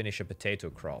finish a potato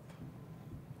crop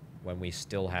when we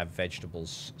still have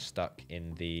vegetables stuck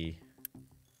in the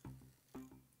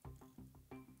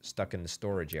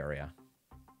storage area?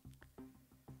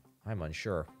 I'm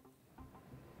unsure.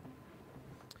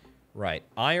 Right.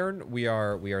 Iron, we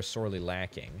are sorely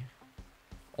lacking.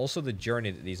 Also, the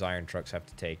journey that these iron trucks have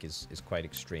to take is quite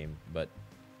extreme, but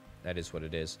that is what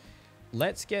it is.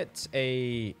 Let's get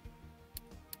a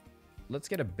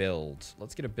build.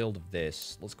 Let's get a build of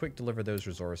this. Let's quick deliver those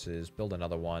resources, build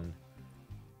another one.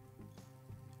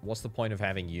 What's the point of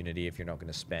having Unity if you're not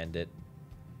going to spend it?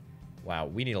 Wow,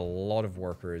 we need a lot of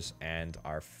workers, and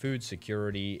our food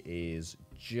security is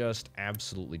just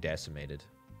absolutely decimated.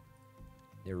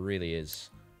 It really is.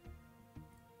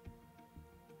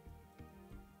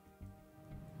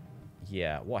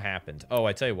 Yeah, what happened? Oh,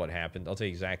 I tell you what happened. I'll tell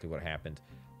you exactly what happened.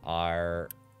 Our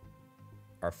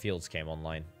fields came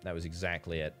online. That was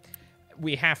exactly it.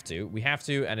 We have to,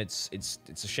 and it's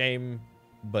a shame,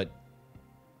 but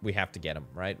we have to get them,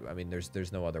 right? I mean,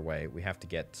 there's no other way. We have to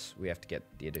get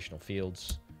the additional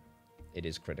fields. It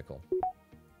is critical.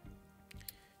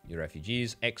 New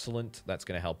refugees, excellent. That's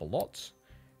going to help a lot.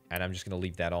 And I'm just going to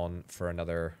leave that on for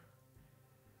another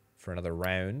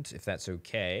round, if that's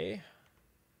okay.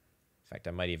 In fact,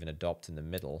 I might even adopt in the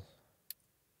middle.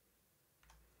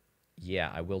 Yeah,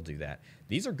 I will do that.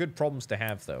 These are good problems to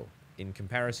have, though, in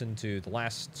comparison to the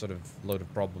last sort of load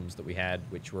of problems that we had,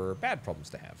 which were bad problems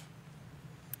to have.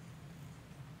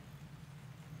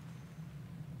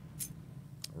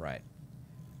 Right.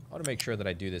 I want to make sure that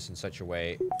I do this in such a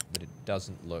way that it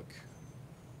doesn't look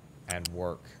and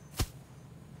work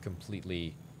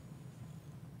completely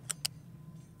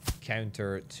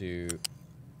counter to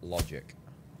logic.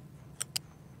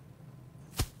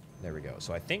 There we go.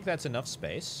 So I think that's enough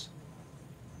space.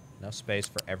 Enough space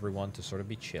for everyone to sort of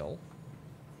be chill.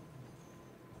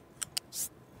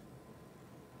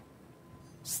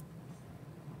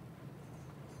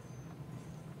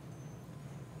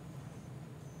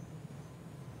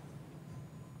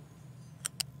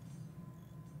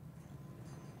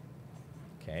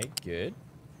 Okay, good.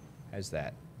 How's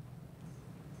that?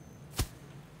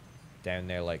 Down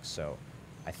there like so.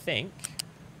 I think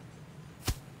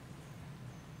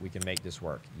we can make this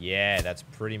work. Yeah, that's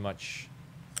pretty much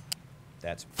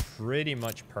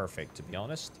perfect, to be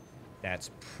honest.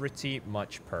 That's pretty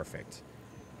much perfect.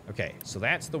 Okay, so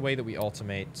that's the way that we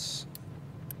automate.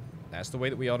 That's the way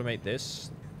that we automate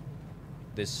this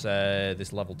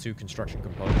level 2 construction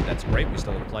component. That's great. We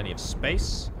still have plenty of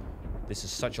space. This is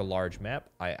such a large map.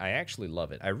 I actually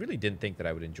love it. I really didn't think that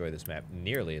I would enjoy this map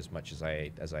nearly as much as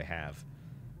I have.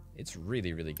 It's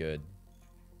really, really good.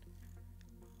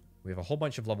 We have a whole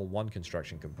bunch of level 1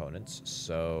 construction components,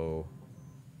 so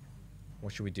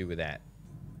what should we do with that?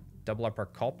 Double up our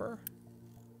copper?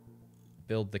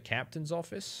 Build the captain's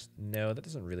office? No, that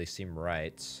doesn't really seem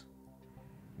right.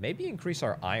 Maybe increase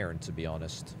our iron, to be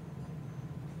honest.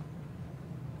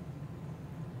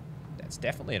 That's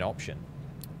definitely an option.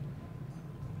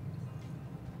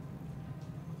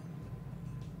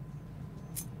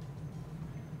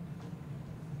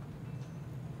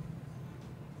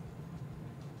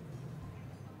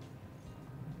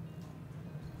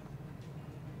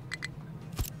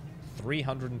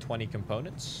 $320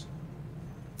 components.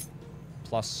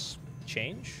 Plus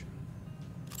change.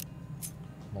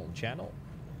 Molten channel.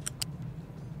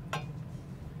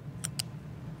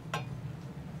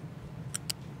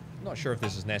 Not sure if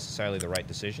this is necessarily the right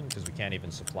decision because we can't even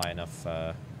supply enough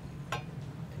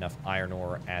enough iron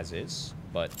ore as is,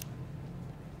 but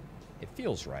it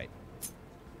feels right.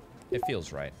 It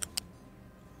feels right.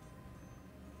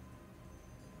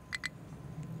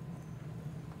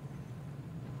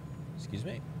 Excuse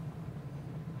me.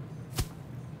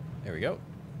 There we go.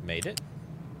 Made it.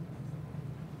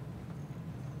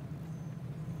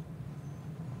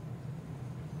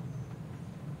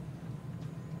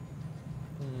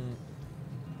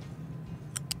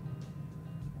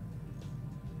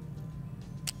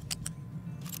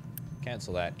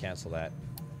 Cancel that, cancel that.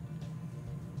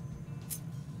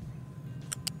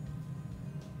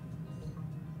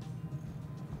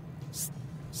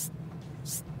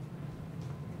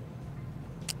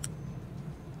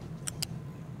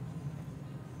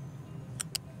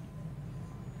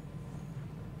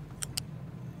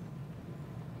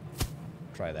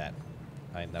 Try that.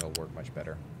 That'll work much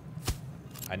better.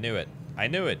 I knew it. I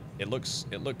knew it. It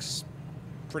looks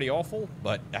pretty awful,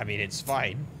 but I mean it's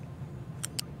fine.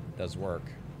 It does work.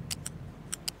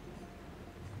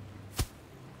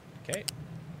 Okay.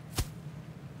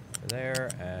 There.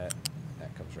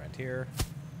 That comes around here.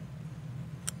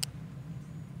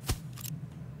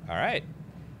 All right.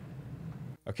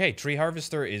 Okay, tree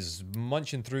harvester is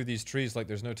munching through these trees like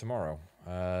there's no tomorrow.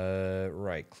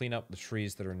 Right, clean up the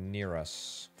trees that are near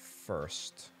us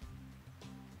first.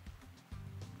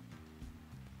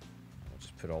 I'll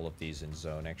just put all of these in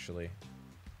zone, actually.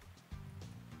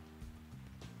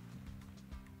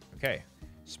 Okay,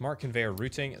 smart conveyor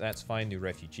routing, that's fine. New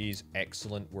refugees,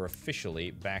 excellent. We're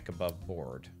officially back above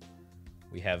board.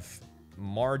 We have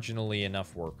marginally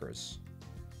enough workers.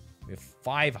 We have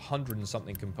 500 and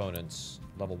something components,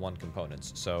 level 1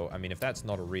 components. So, I mean, if that's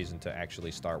not a reason to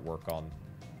actually start work on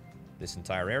this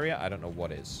entire area, I don't know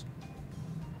what is.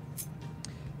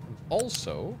 I'm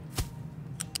also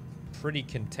pretty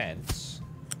content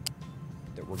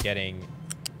that we're getting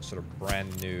sort of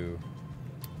brand new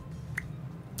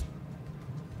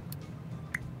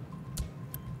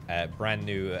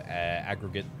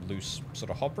aggregate loose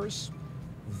sort of hoppers.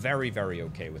 Very, very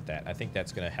okay with that. I think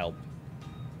that's going to help.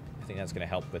 I think that's going to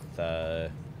help with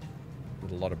a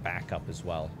lot of backup as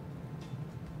well.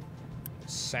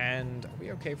 Sand. Are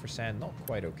we okay for sand? Not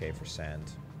quite okay for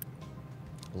sand.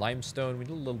 Limestone. We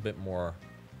need a little bit more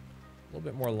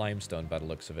limestone by the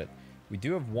looks of it. We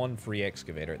do have one free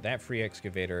excavator. That free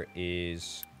excavator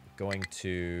is going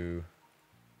to...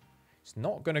 It's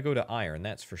not going to go to iron,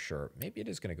 that's for sure. Maybe it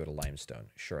is going to go to limestone.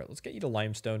 Sure, let's get you to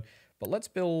limestone. But let's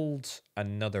build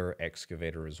another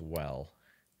excavator as well.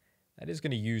 That is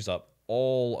going to use up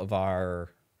all of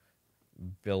our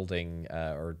building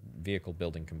or vehicle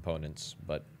building components,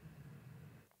 but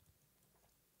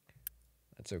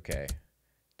that's okay.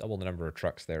 Double the number of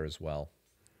trucks there as well.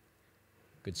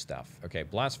 Good stuff. Okay,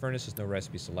 blast furnace is no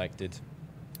recipe selected.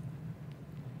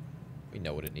 We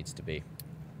know what it needs to be.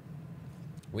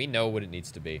 We know what it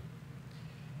needs to be.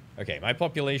 Okay, my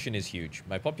population is huge.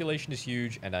 My population is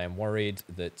huge, and I am worried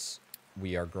that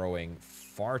we are growing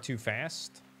far too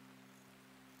fast.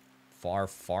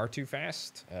 Far too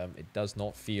fast. It does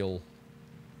not feel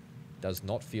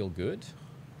good.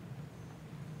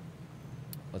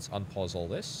 Let's unpause all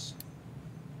this.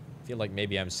 I feel like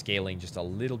maybe I'm scaling just a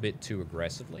little bit too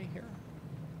aggressively here.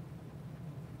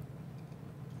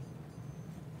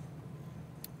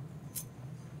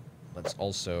 Let's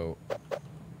also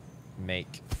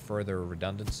make further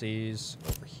redundancies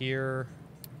over here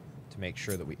to make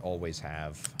sure that we always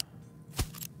have...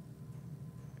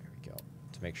 There we go.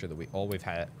 To make sure that we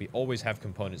always have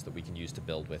components that we can use to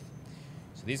build with.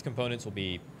 So these components will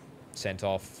be sent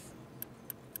off.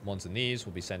 Ones in these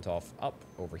will be sent off up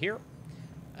over here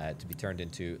to be turned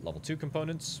into level 2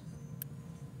 components.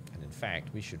 And in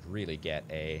fact, we should really get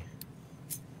an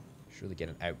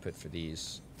output for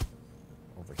these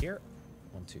over here.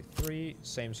 1, 2, 3.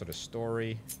 Same sort of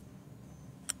story.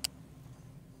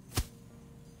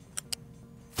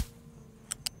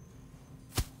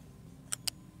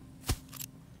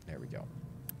 There we go.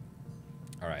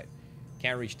 All right.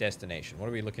 Can't reach destination. What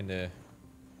are we looking to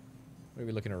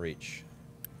reach?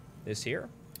 This here?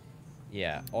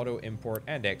 Yeah, auto import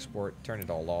and export. Turn it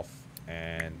all off.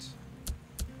 And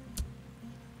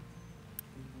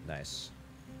nice.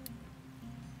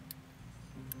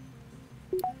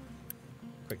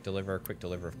 Quick deliver,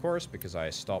 of course, because I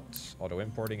stopped auto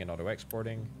importing and auto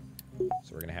exporting.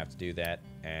 So we're gonna have to do that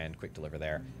and quick deliver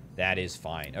there. That is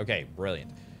fine. Okay,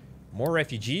 brilliant. More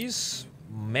refugees.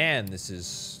 Man, this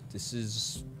is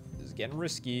getting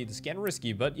risky. This is getting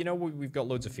risky, but you know, we've got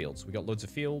loads of fields. We got loads of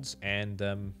fields,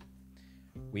 and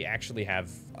we actually have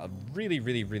a really,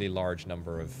 really, really large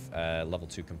number of level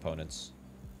 2 components.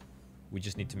 We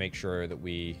just need to make sure that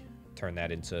we turn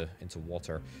that into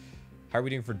water. How are we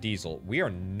doing for diesel? We are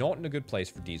not in a good place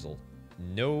for diesel.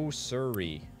 No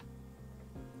siree.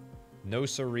 No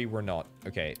siree, we're not.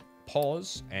 Okay,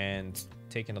 pause and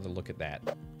take another look at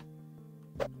that.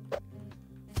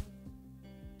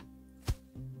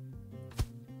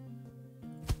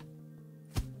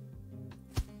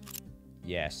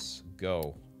 Yes,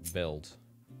 go, build,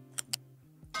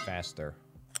 faster.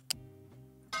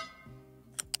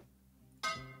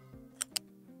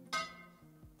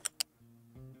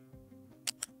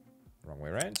 Wrong way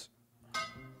around.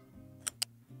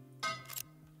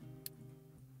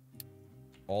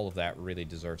 All of that really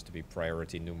deserves to be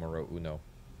priority numero uno.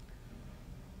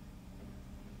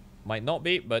 Might not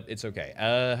be, but it's okay.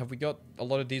 Have we got a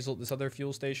lot of diesel at this other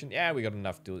fuel station? Yeah, we got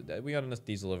enough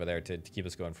diesel over there to keep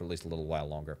us going for at least a little while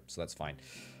longer, so that's fine.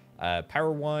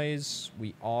 Power-wise,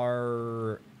 we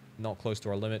are not close to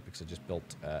our limit because I just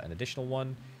built an additional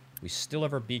one. We still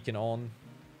have our beacon on.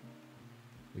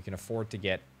 We can afford to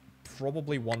get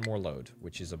probably one more load,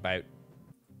 which is about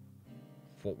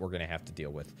what we're going to have to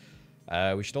deal with.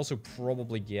 We should also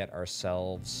probably get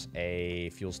ourselves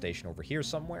a fuel station over here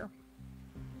somewhere.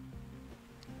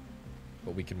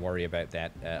 But we can worry about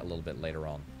that a little bit later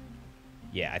on.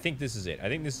 Yeah, I think this is it. I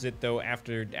think this is it, though.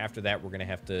 After that, we're going to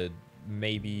have to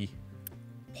maybe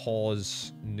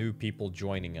pause new people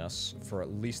joining us for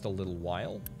at least a little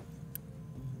while.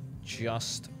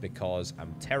 Just because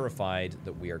I'm terrified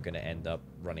that we are going to end up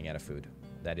running out of food.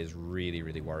 That is really,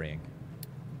 really worrying.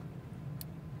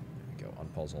 There we go.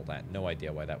 Unpause all that. No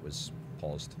idea why that was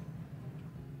paused.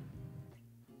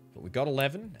 But we got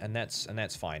 11, and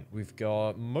that's fine. We've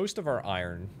got most of our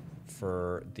iron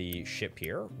for the ship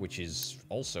here, which is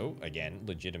also, again,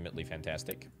 legitimately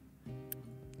fantastic.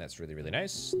 That's really, really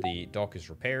nice. The dock is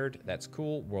repaired. That's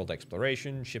cool. World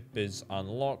exploration. Ship is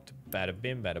unlocked. Bada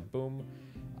bim, bada boom.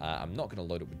 I'm not going to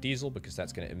load it with diesel because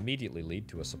that's going to immediately lead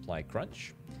to a supply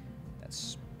crunch.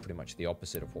 That's pretty much the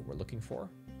opposite of what we're looking for.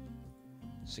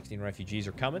 16 refugees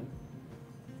are coming.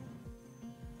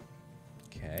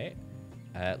 Okay.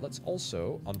 Let's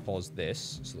also unpause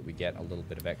this so that we get a little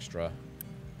bit of extra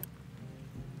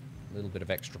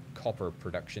copper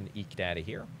production eked out of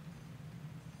here.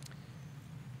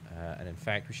 And in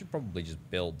fact, we should probably just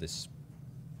build this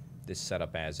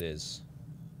setup as is.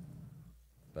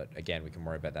 But again, we can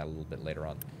worry about that a little bit later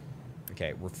on.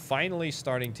 Okay, we're finally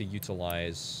starting to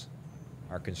utilize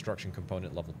our construction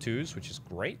component level 2s, which is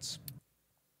great.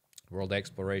 World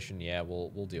exploration, yeah,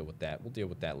 we'll deal with that. We'll deal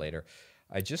with that later.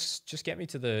 I just get me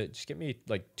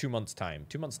like 2 months time.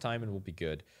 2 months time and we'll be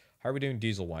good. How are we doing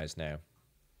diesel wise now?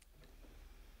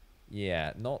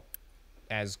 Yeah, not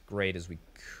as great as we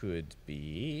could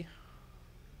be.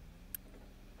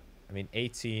 I mean,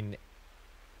 18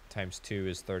 times 2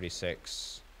 is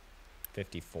 36.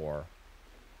 54.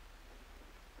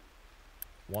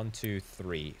 1, 2,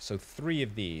 3. So 3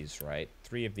 of these, right?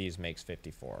 3 of these makes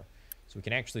 54. So we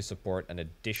can actually support an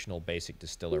additional basic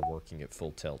distiller working at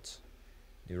full tilt.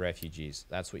 New refugees.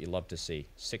 That's what you love to see.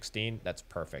 16. That's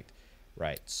perfect.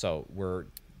 Right. So we're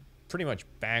pretty much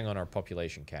bang on our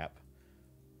population cap.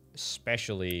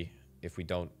 Especially if we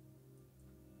don't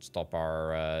stop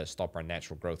our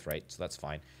natural growth rate. So that's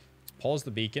fine. Let's pause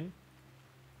the beacon.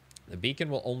 The beacon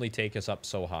will only take us up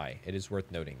so high. It is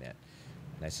worth noting that.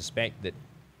 And I suspect that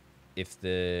if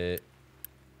the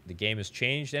the game has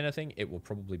changed anything, it will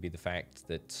probably be the fact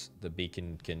that the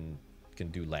beacon can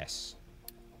do less.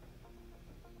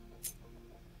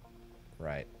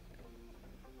 Right.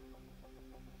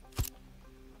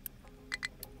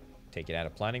 Take it out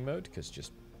of planning mode, because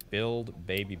just build,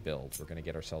 baby, build. We're going to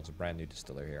get ourselves a brand new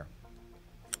distiller here.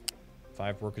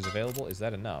 5 workers available. Is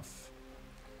that enough?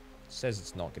 It says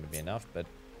it's not going to be enough, but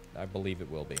I believe it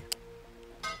will be.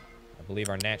 I believe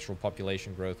our natural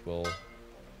population growth will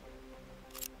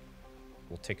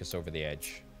take us over the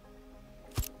edge.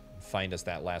 Find us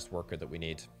that last worker that we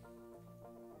need.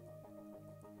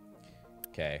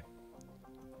 Okay.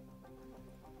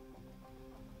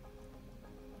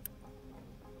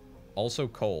 Also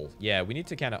coal. Yeah, we need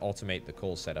to kind of automate the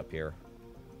coal setup here.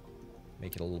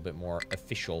 Make it a little bit more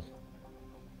official.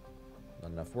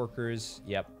 Not enough workers.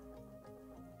 Yep.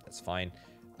 That's fine.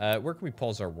 Where can we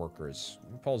pause our workers? We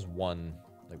can pause one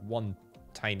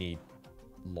tiny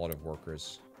lot of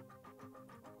workers.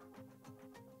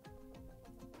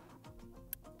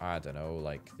 I don't know,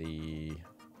 like the...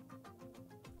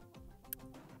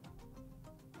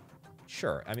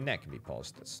 Sure, I mean, that can be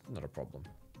paused. That's not a problem.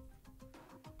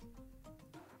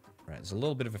 Right, there's a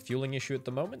little bit of a fueling issue at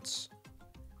the moment.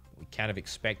 We kind of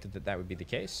expected that would be the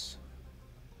case.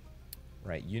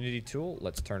 Right, Unity tool.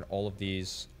 Let's turn all of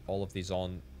these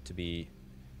on to be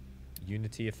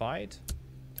Unityified.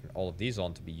 Turn all of these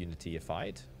on to be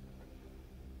Unityified.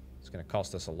 It's going to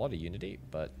cost us a lot of Unity,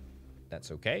 but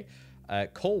that's okay.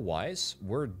 Coal-wise,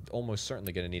 we're almost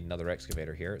certainly going to need another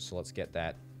excavator here, so let's get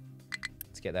that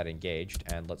engaged,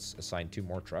 and let's assign 2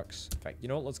 more trucks. In fact, you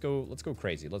know what? Let's go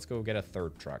crazy. Let's go get a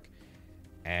 3rd truck.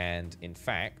 And in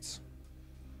fact,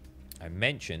 I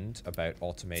mentioned about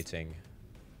automating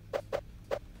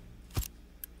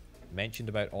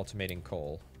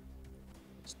coal.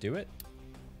 Let's do it.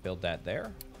 Build that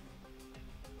there.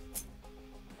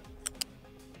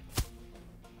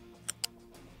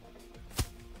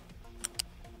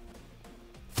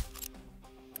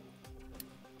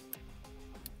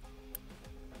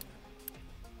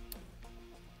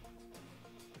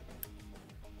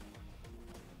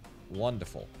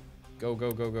 Wonderful. Go,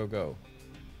 go, go, go, go.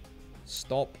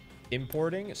 Stop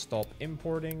importing. Stop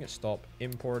importing. Stop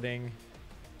importing.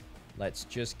 Let's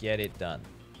just get it done.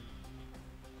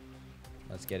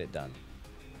 Let's get it done.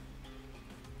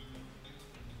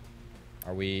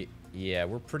 Are we... Yeah,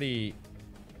 we're pretty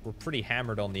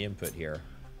hammered on the input here.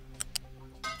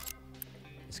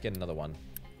 Let's get another one.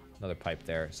 Another pipe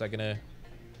there. Is that gonna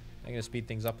speed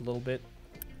things up a little bit?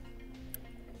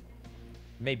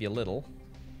 Maybe a little.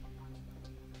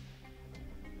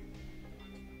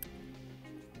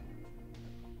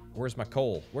 Where's my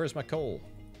coal? Where's my coal?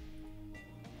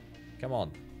 Come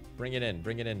on. Bring it in.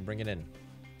 Bring it in. Bring it in.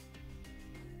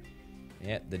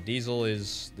 Yeah, the diesel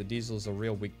is a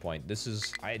real weak point. This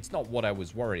is... it's not what I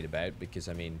was worried about, because,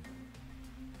 I mean...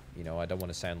 You know, I don't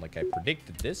want to sound like I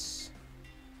predicted this.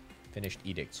 Finished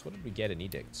edicts. What did we get in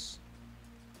edicts?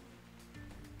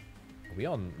 Are we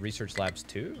on Research Labs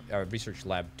 2? Research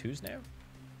Lab 2s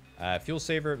now? Fuel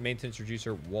saver, maintenance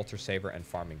reducer, water saver, and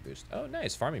farming boost. Oh,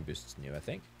 nice. Farming boost is new, I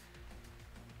think.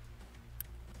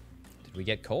 Did we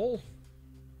get coal?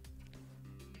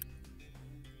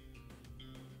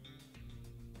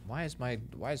 Why is my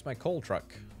coal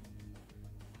truck?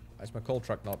 Why is my coal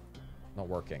truck not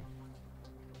working?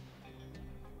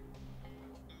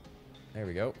 There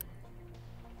we go.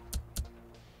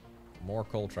 More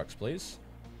coal trucks, please.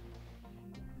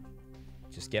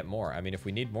 Just get more. I mean, if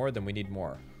we need more, then we need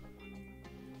more.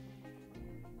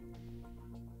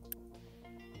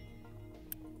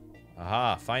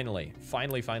 Aha, finally.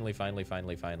 Finally.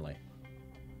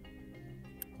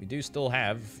 We do still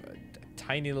have a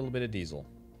tiny little bit of diesel.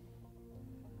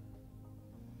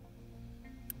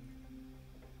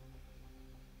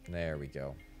 There we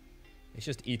go. It's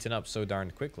just eaten up so darn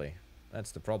quickly.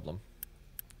 That's the problem.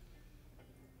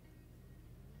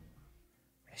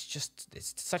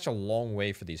 It's such a long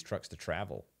way for these trucks to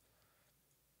travel.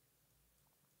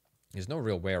 There's no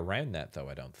real way around that, though,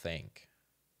 I don't think.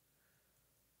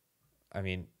 I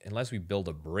mean, unless we build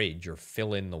a bridge or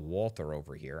fill in the water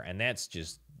over here, and that's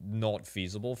just not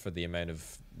feasible for the amount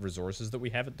of resources that we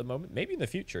have at the moment. Maybe in the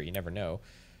future, you never know.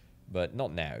 But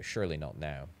not now, surely not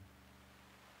now.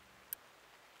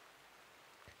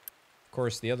 Of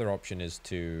course, the other option is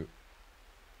to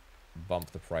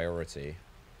bump the priority.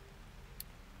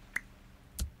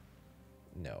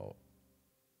 No.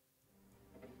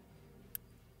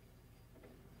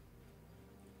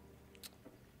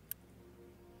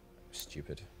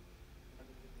 Stupid.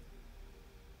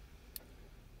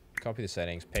 Copy the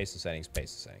settings, paste the settings,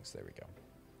 paste the settings. There we go.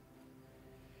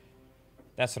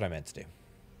 That's what I meant to do.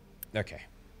 Okay.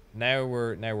 Now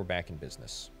we're back in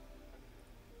business.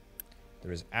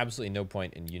 There is absolutely no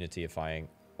point in unityifying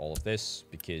all of this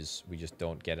because we just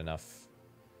don't get enough.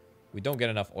 We don't get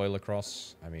enough oil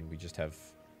across. I mean, we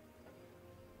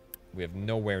have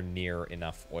nowhere near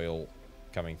enough oil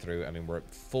coming through. I mean, we're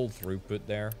at full throughput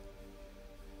there.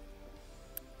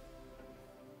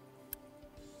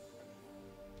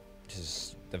 This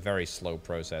is a very slow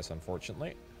process,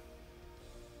 unfortunately.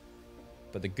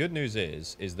 But the good news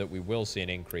is that we will see an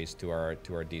increase to our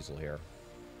diesel here.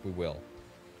 We will.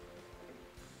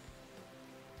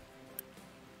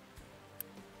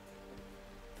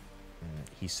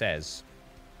 He says.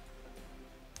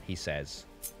 He says.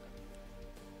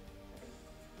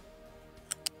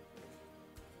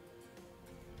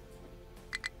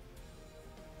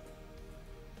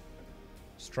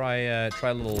 Let's try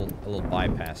a little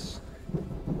bypass.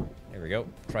 There we go.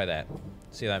 Try that.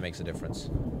 See if that makes a difference.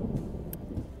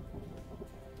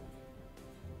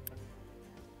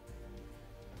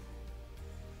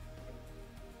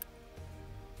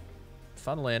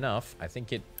 Funnily enough, I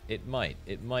think it might.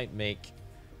 It might make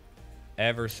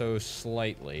ever so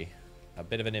slightly a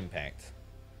bit of an impact.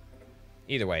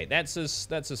 Either way, that's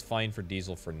as fine for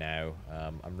diesel for now.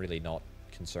 I'm really not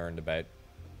concerned about.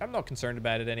 I'm not concerned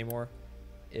about it anymore.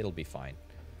 It'll be fine.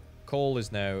 Coal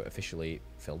is now officially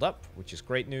filled up, which is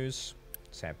great news.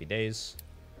 It's happy days.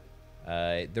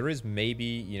 There is maybe,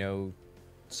 you know,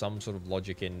 some sort of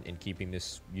logic in keeping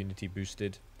this Unity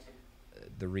boosted.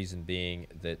 The reason being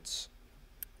that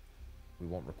we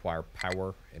won't require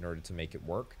power in order to make it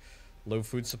work. Low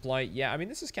food supply. Yeah, I mean,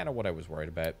 this is kind of what I was worried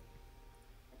about.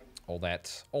 All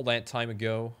that time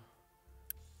ago.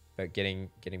 About getting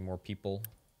more people.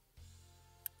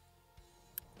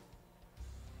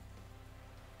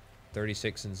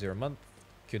 36 in 0 month.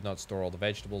 Could not store all the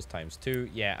vegetables times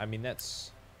 2. Yeah, I mean,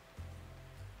 that's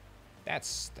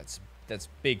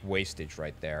big wastage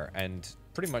right there. And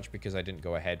pretty much because I didn't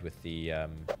go ahead with the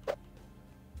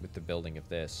building of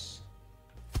this.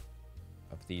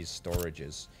 Of these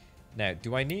storages. Now,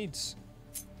 do I need...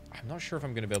 I'm not sure if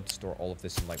I'm going to be able to store all of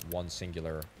this in, like, one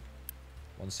singular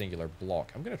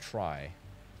block. I'm going to try.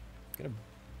 I'm going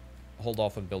to hold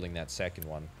off on building that second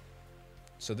one.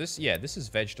 So this, yeah, this is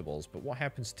vegetables, but what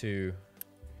happens to...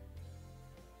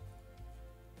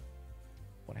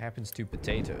 What happens to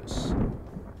potatoes?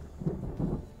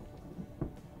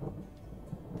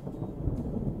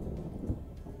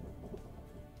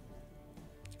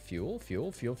 Fuel,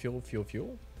 fuel, fuel, fuel, fuel,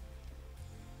 fuel.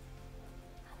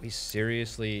 We're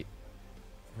seriously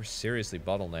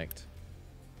bottlenecked.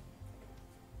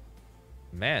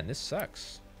 Man, this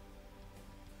sucks.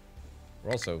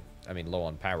 We're also, I mean, low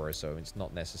on power, so it's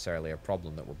not necessarily a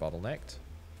problem that we're bottlenecked.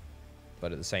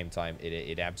 But at the same time,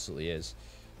 it absolutely is.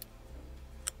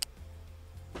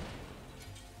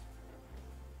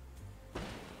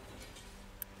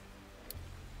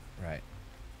 Right.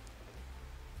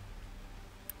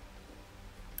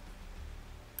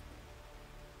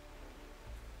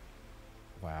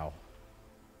 Wow.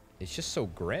 It's just so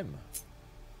grim.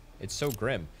 It's so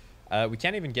grim. We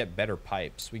can't even get better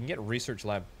pipes. We can get Research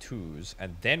Lab 2s,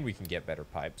 and then we can get better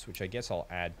pipes, which I guess I'll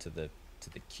add to the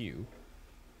queue.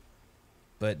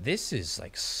 But this is,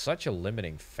 like, such a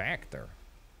limiting factor.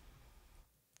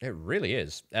 It really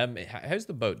is. How's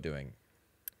the boat doing?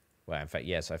 Well, in fact,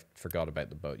 yes, I forgot about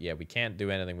the boat. Yeah, we can't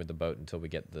do anything with the boat until we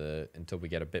get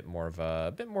a bit more of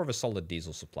a solid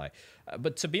diesel supply.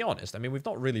 But to be honest, I mean, we've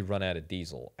not really run out of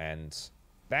diesel, and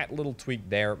that little tweak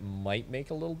there might make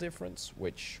a little difference,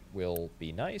 which will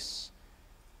be nice.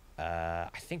 I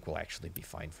think we'll actually be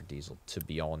fine for diesel, to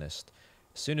be honest.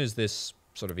 As soon as this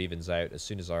sort of evens out, as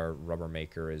soon as our rubber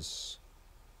maker is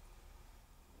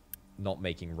not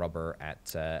making rubber at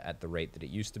the rate that it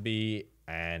used to be,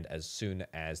 and as soon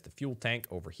as the fuel tank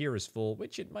over here is full,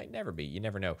 which it might never be, you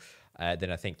never know,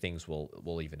 then I think things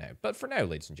will even out. But for now,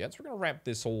 ladies and gents, we're going to wrap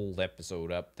this whole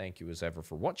episode up. Thank you as ever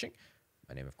for watching.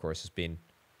 My name, of course, has been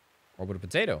Orbital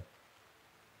Potato.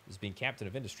 This has been Captain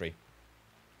of Industry.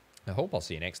 I hope I'll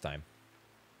see you next time.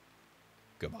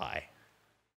 Goodbye.